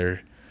stick to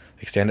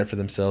stand up for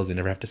themselves. They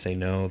never have to say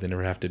no. They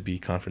never have to be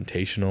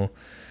confrontational,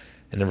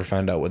 and never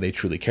find out what they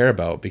truly care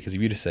about. Because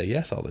if you just say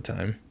yes all the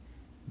time,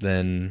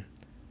 then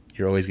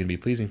you're always going to be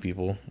pleasing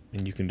people,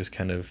 and you can just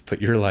kind of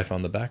put your life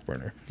on the back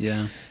burner.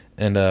 Yeah.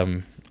 And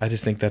I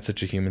just think that's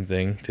such a human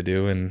thing to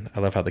do, and I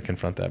love how they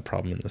confront that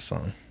problem in this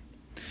song.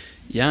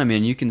 Yeah, I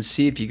mean, you can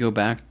see if you go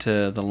back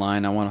to the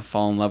line, I want to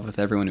fall in love with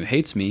everyone who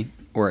hates me,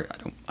 or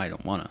I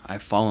don't want to. I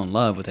fall in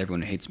love with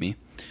everyone who hates me.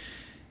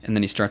 And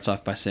then he starts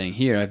off by saying,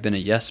 here, I've been a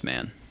yes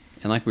man.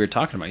 And like we were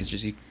talking about,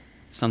 he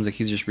sounds like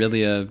he's just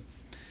really a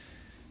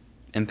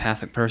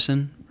empathic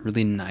person,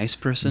 really nice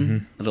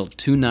person, a little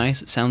too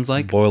nice, it sounds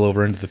like. Boil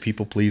over into the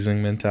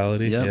people-pleasing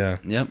mentality.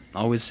 Yep.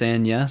 Always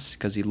saying yes,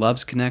 because he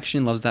loves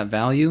connection, loves that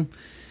value,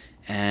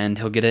 and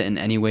he'll get it in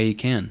any way he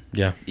can.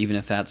 Yeah. Even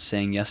if that's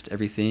saying yes to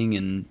everything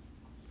and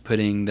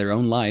putting their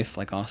own life,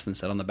 like Austin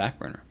said, on the back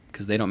burner.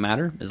 Because they don't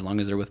matter. As long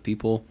as they're with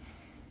people,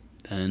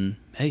 then,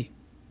 hey,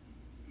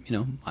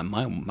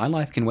 my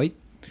life can wait.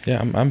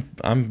 Yeah,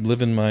 I'm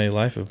living my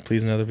life of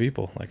pleasing other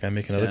people. Like, I'm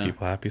making other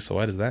people happy, so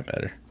why does that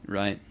matter?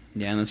 Right.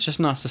 Yeah, and it's just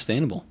not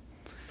sustainable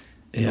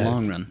in the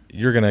long run.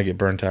 You're going to get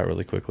burnt out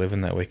really quick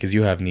living that way, because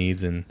you have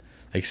needs, and,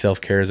 like,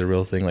 self-care is a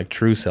real thing, like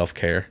true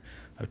self-care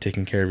of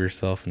taking care of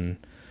yourself and,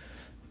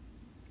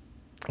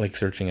 like,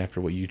 searching after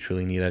what you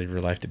truly need out of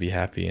your life to be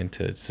happy and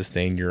to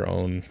sustain your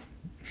own,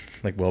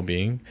 like,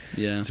 well-being.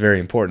 Yeah. It's very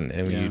important,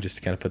 and when you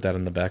just kind of put that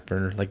on the back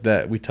burner, like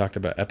that, we talked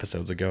about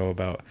episodes ago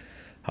about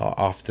how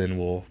often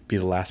we'll be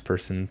the last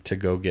person to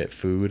go get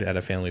food at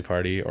a family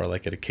party or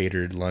like at a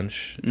catered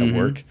lunch at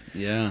work.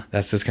 Yeah.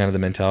 That's just kind of the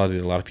mentality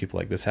that a lot of people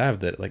like this have,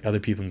 that like other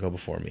people can go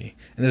before me.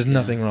 And there's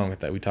nothing wrong with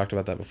that. We talked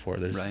about that before.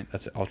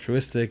 That's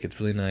altruistic. It's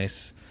really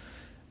nice.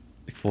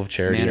 Like, full of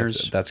charity.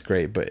 Manners. That's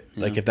great. But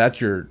like, if that's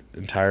your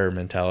entire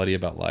mentality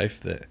about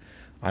life, that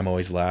I'm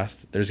always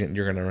last, you're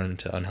going to run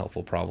into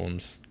unhelpful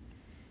problems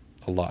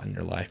a lot in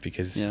your life,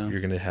 because you're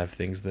going to have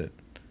things that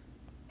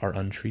are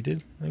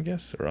untreated, I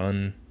guess,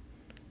 or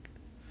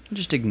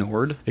just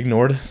ignored in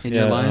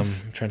your life.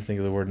 I'm trying to think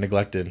of the word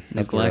neglected.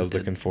 That's the word I was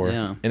looking for.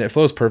 Yeah. And it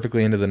flows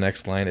perfectly into the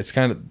next line. It's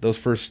kind of, those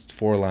first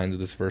four lines of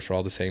this verse are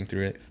all the same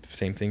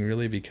thing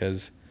really,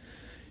 because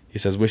he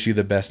says, wish you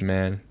the best,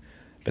 man,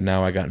 but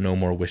now I got no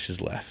more wishes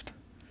left.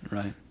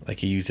 Right. Like,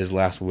 he used his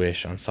last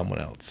wish on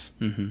someone else.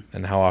 Mm-hmm.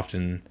 And how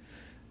often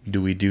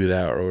do we do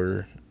that,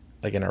 or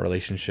like in our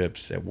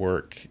relationships, at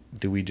work,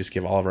 do we just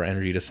give all of our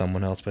energy to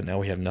someone else, but now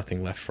we have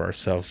nothing left for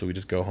ourselves, so we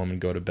just go home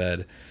and go to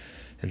bed,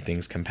 and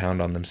things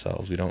compound on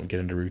themselves. We don't get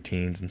into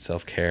routines and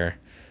self-care,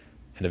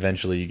 and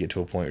eventually you get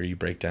to a point where you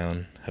break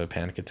down, have a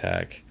panic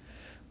attack,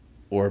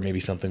 or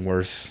maybe something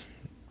worse,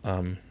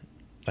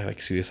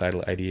 like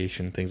suicidal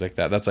ideation, things like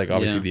that. That's like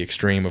obviously the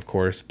extreme, of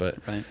course, but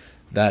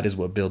that is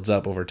what builds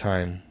up over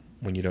time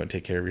when you don't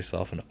take care of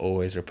yourself and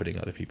always are putting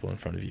other people in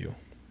front of you.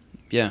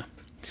 Yeah.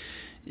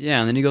 Yeah,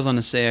 and then he goes on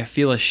to say, I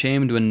feel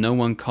ashamed when no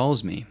one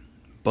calls me,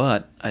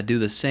 but I do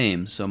the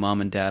same, so Mom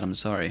and Dad, I'm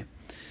sorry.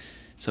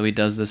 So he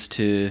does this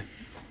to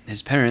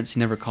his parents. He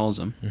never calls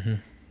them. Mm-hmm.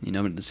 You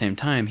know, but at the same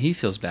time, he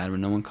feels bad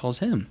when no one calls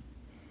him.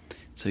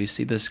 So you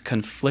see this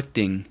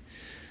conflicting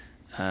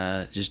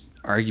just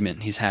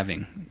argument he's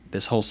having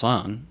this whole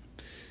song,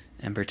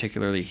 and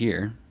particularly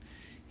here.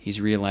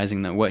 He's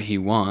realizing that what he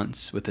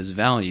wants with his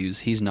values,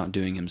 he's not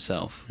doing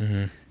himself.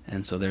 Mm-hmm.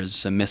 And so there's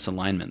some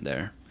misalignment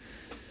there.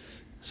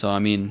 So, I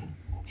mean,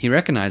 he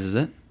recognizes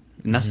it,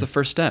 and that's the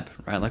first step,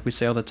 right? Like we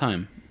say all the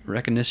time,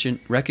 recognition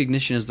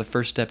is the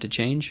first step to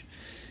change.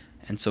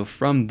 And so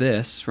from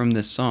this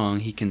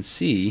song, he can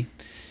see,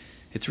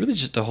 it's really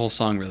just a whole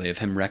song, really, of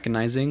him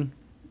recognizing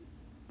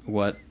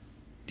what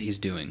he's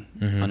doing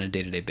on a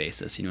day-to-day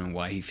basis, you know, and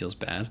why he feels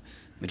bad,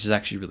 which is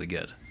actually really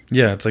good.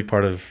 Yeah, it's like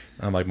part of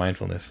like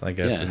mindfulness, I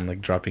guess, and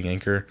like dropping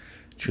anchor,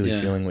 truly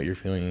feeling what you're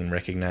feeling and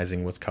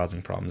recognizing what's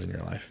causing problems in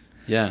your life.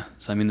 Yeah,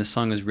 so I mean, the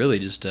song is really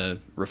just a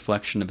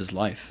reflection of his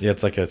life. Yeah,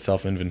 it's like a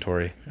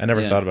self-inventory. I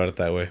never thought about it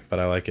that way, but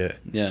I like it.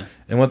 Yeah.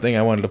 And one thing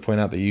I wanted to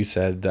point out that you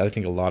said that I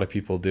think a lot of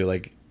people do,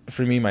 like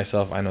for me,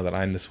 myself, I know that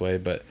I'm this way,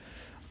 but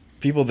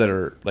people that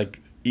are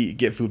like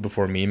get food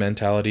before me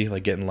mentality,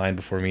 like get in line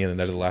before me and then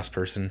they're the last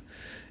person,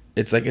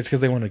 it's like, it's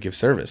because they want to give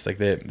service. Like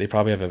they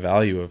probably have a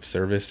value of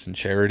service and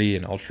charity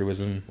and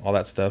altruism, all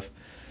that stuff.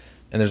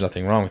 And there's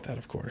nothing wrong with that,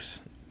 of course.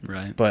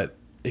 Right. But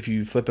if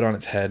you flip it on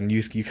its head, and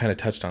you kind of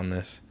touched on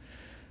this,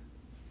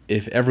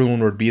 if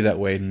everyone would be that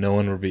way, no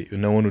one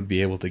would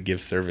be able to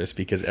give service,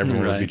 because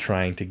everyone would be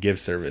trying to give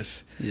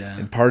service. Yeah.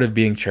 And part of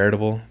being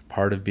charitable,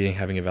 part of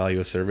having a value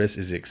of service,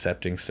 is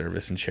accepting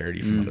service and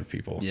charity from other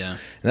people. Yeah. And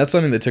that's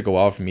something that took a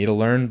while for me to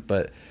learn,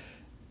 but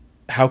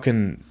how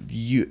can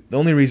you, the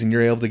only reason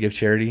you're able to give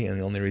charity and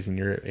the only reason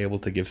you're able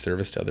to give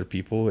service to other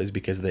people is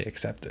because they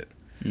accept it.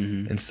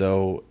 Mm-hmm. And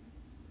so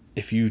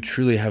if you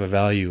truly have a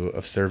value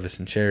of service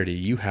and charity,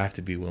 you have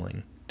to be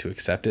willing to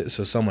accept it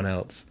so someone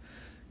else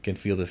can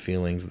feel the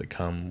feelings that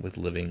come with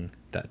living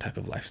that type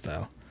of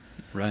lifestyle.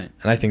 Right.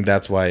 And I think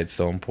that's why it's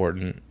so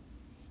important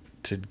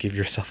to give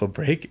yourself a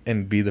break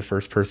and be the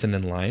first person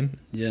in line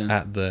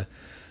at the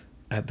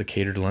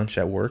catered lunch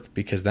at work,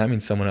 because that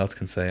means someone else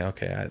can say,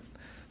 okay,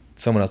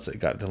 someone else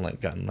got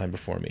in line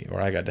before me,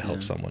 or I got to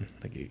help someone.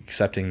 Like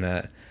accepting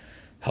that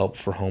help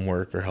for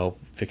homework or help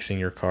fixing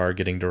your car,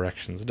 getting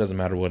directions. It doesn't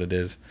matter what it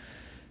is,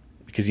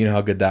 because you know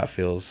how good that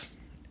feels,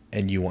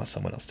 and you want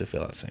someone else to feel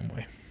that same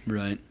way.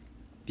 Right.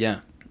 Yeah.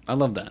 I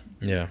love that.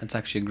 Yeah. That's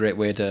actually a great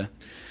way to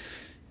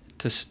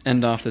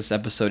end off this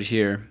episode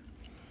here,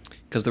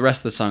 because the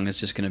rest of the song is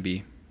just going to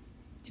be,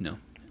 you know,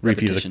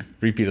 repetition.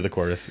 Repeat of the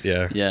chorus.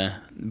 Yeah. Yeah.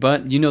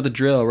 But you know the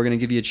drill. We're going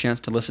to give you a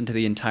chance to listen to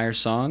the entire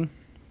song.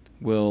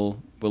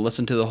 We'll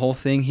listen to the whole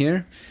thing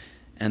here,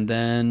 and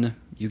then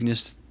you can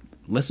just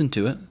listen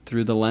to it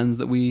through the lens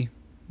that we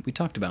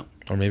talked about.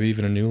 Or maybe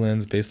even a new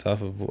lens based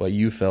off of what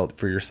you felt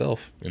for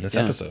yourself in this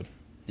episode.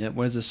 Yeah,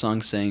 what is this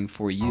song saying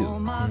for you? All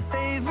my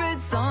favorite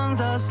songs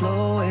are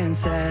slow and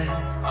sad.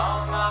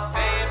 All my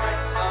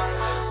favorite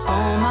songs are sad.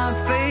 All my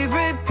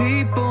favorite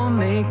people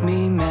make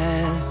me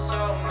mad. So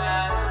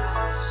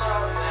mad, so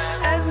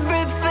mad.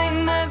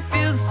 Everything that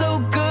feels so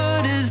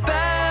good is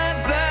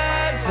bad,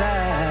 bad,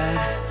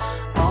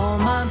 bad. All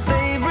my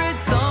favorite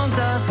songs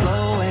are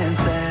slow and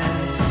sad.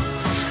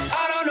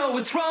 I don't know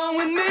what's wrong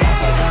with me.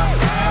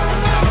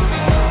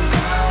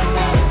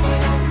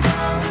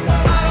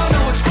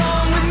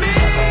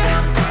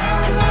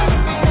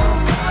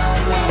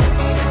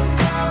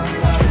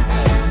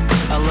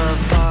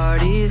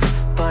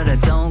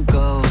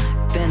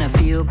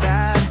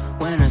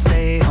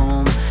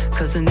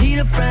 I need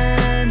a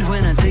friend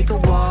when I take a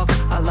walk.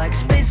 I like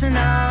spacing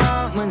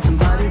out when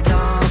somebody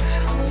talks.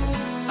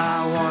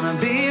 I wanna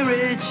be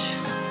rich,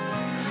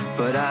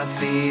 but I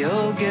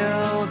feel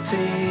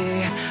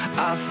guilty.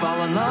 I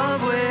fall in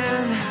love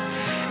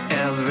with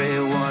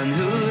everyone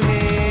who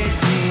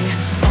hates me.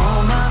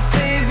 All my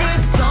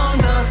favorite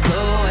songs are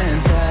slow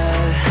and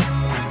sad.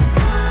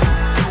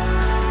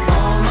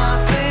 All my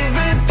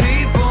favorite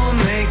people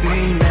make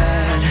me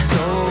mad,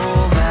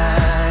 so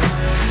mad.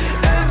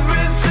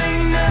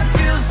 Everything that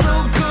feels so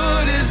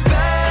good is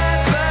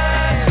bad,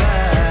 bad,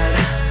 bad.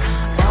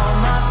 All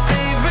my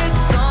favorite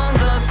songs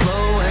are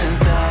slow and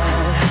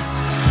sad.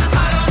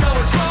 I don't know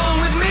what's wrong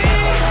with me.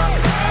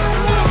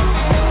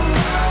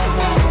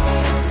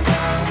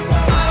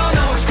 I don't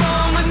know what's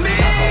wrong with me.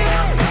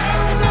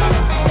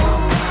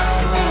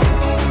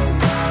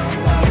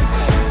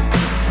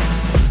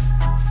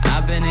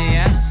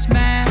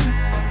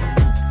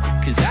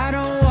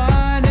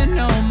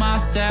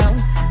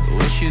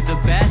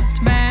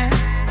 best man.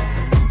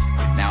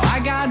 Now I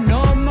got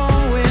no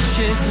more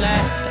wishes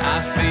left. I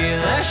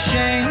feel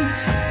ashamed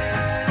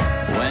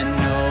when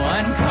no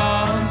one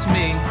calls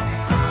me,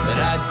 but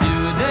I do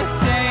the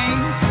same.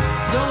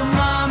 So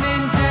mom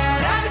and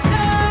dad, I'm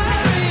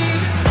sorry.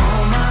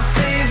 All my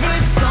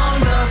favorite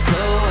songs are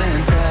slow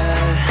and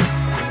sad,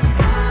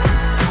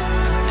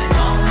 and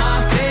all my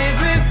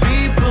favorite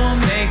people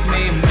make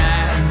me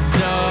mad,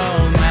 so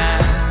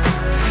mad.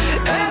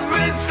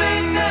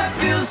 Everything that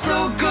feels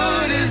so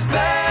good is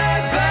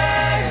bad,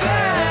 bad,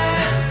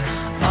 bad.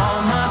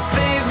 All my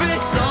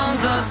favorite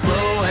songs are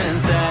slow and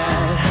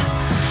sad.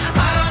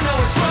 I don't know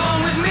what's wrong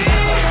with me.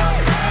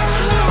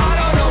 I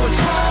don't know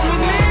what's wrong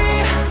with me.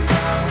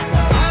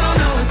 I don't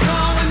know what's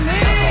wrong with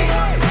me.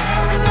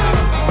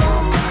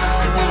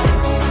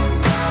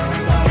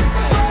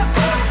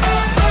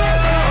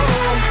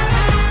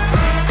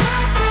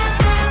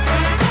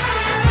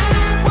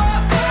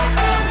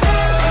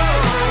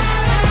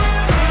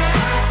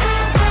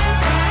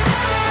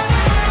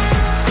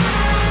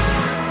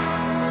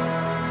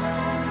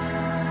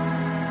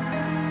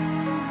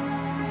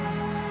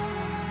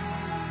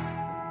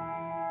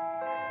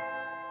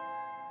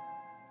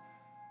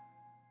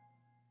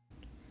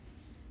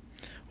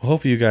 Well,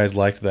 hopefully you guys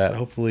liked that.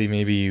 Hopefully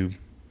maybe you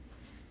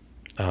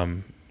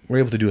were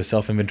able to do a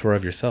self-inventory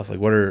of yourself. Like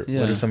what are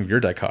Yeah. some of your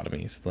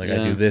dichotomies? Like I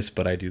Yeah. do this,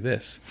 but I do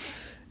this.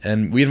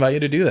 And we invite you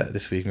to do that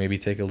this week. Maybe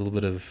take a little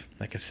bit of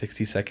like a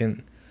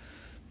 60-second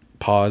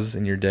pause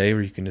in your day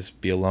where you can just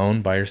be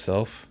alone by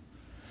yourself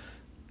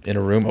in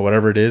a room or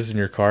whatever it is, in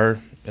your car,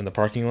 in the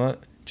parking lot,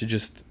 to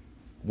just,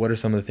 what are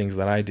some of the things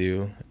that I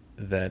do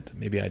that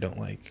maybe I don't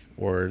like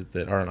or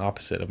that are an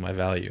opposite of my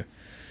value?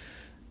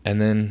 And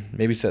then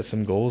maybe set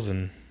some goals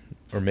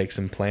or make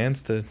some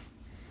plans to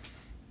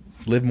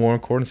live more in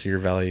accordance to your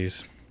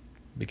values,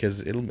 because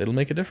it'll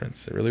make a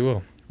difference. It really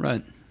will.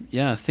 Right.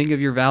 Yeah. Think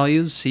of your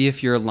values, see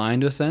if you're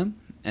aligned with them.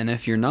 And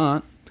if you're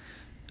not,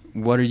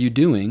 what are you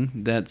doing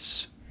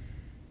that's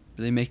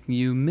really making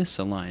you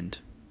misaligned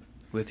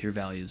with your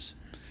values?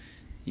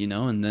 You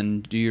know, and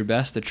then do your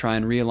best to try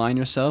and realign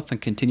yourself and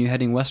continue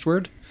heading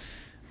westward.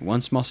 One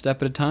small step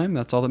at a time,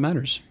 that's all that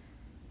matters.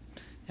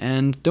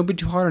 And don't be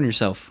too hard on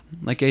yourself,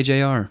 like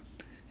AJR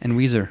and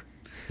Weezer.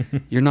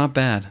 You're not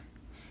bad.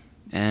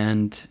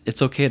 And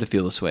it's okay to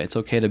feel this way. It's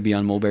okay to be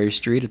on Mulberry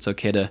Street. It's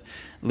okay to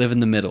live in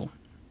the middle.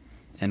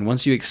 And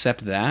once you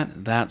accept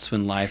that, that's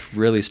when life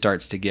really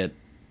starts to get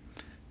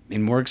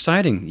more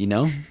exciting, you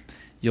know?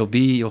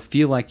 You'll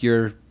feel like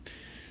you're,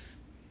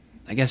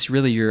 I guess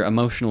really your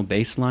emotional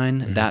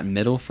baseline, that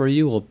middle for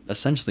you will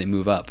essentially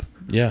move up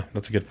Yeah,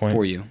 that's a good point.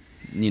 for you.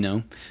 You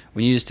know,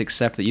 when you just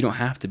accept that you don't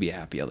have to be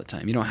happy all the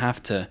time. You don't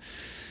have to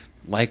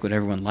like what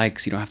everyone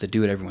likes. You don't have to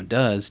do what everyone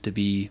does to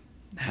be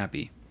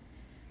happy.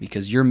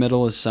 Because your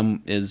middle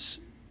is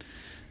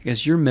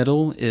your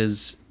middle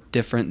is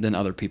different than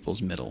other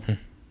people's middle.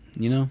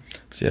 You know?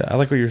 So yeah, I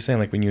like what you were saying.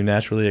 Like when you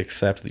naturally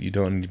accept that you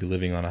don't need to be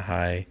living on a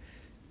high,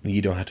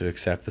 you don't have to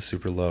accept the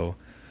super low,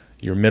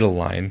 your middle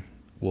line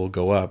will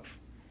go up.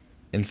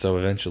 And so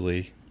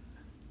eventually,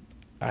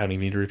 I don't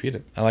even need to repeat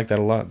it. I like that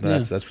a lot. Yeah.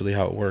 That's really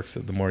how it works.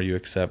 That the more you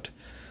accept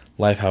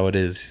life how it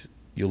is,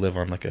 you'll live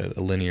on like a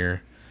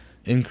linear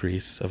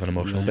increase of an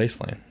emotional Right.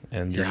 baseline.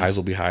 And your Yeah. highs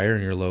will be higher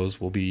and your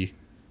lows will be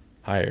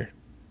higher.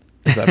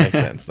 If that makes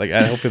sense. Like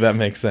hopefully that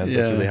makes sense.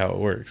 That's Yeah. really how it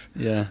works.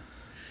 Yeah.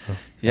 I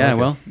Yeah, like it.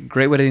 well,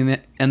 great way to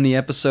end the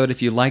episode.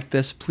 If you like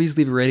this, please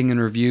leave a rating and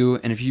review.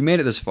 And if you made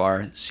it this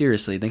far,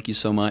 seriously, thank you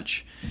so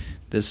much.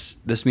 This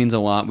means a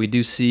lot. We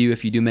do see you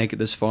if you do make it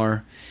this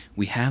far.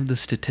 We have the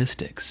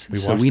statistics. We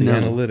so watch we the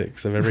know.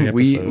 analytics of every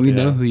we episode.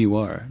 know yeah. who you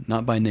are.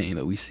 Not by name,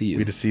 but we see you.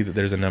 We just see that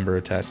there's a number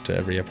attached to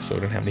every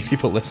episode and how many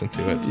people listen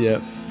to it.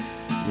 Yep.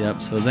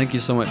 Yep. So thank you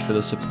so much for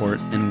the support,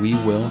 and we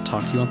will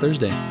talk to you on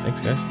Thursday.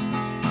 Thanks, guys.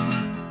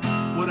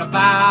 What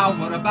about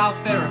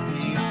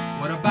therapy?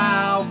 What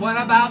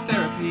about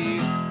therapy?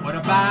 What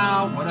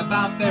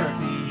about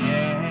therapy?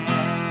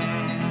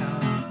 Yeah.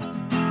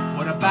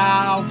 What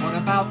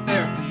about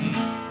therapy?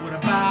 What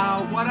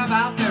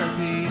about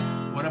therapy?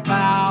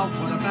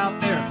 What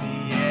about therapy?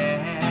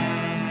 Yeah.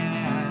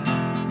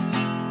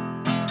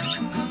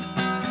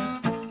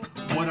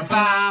 What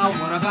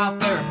about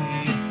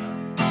therapy?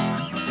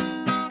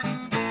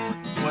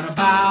 What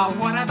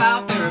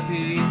about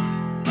therapy?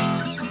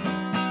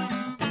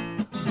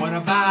 What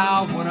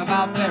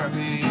about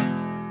therapy?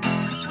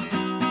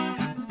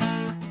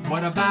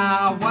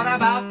 What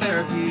about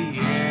therapy?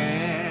 Yeah.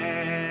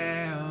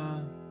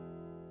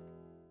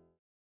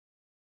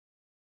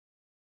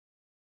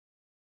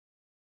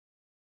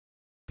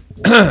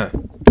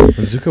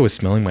 When Zuko was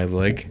smelling my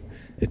leg,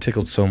 it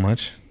tickled so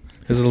much.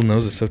 His little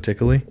nose is so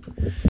tickly.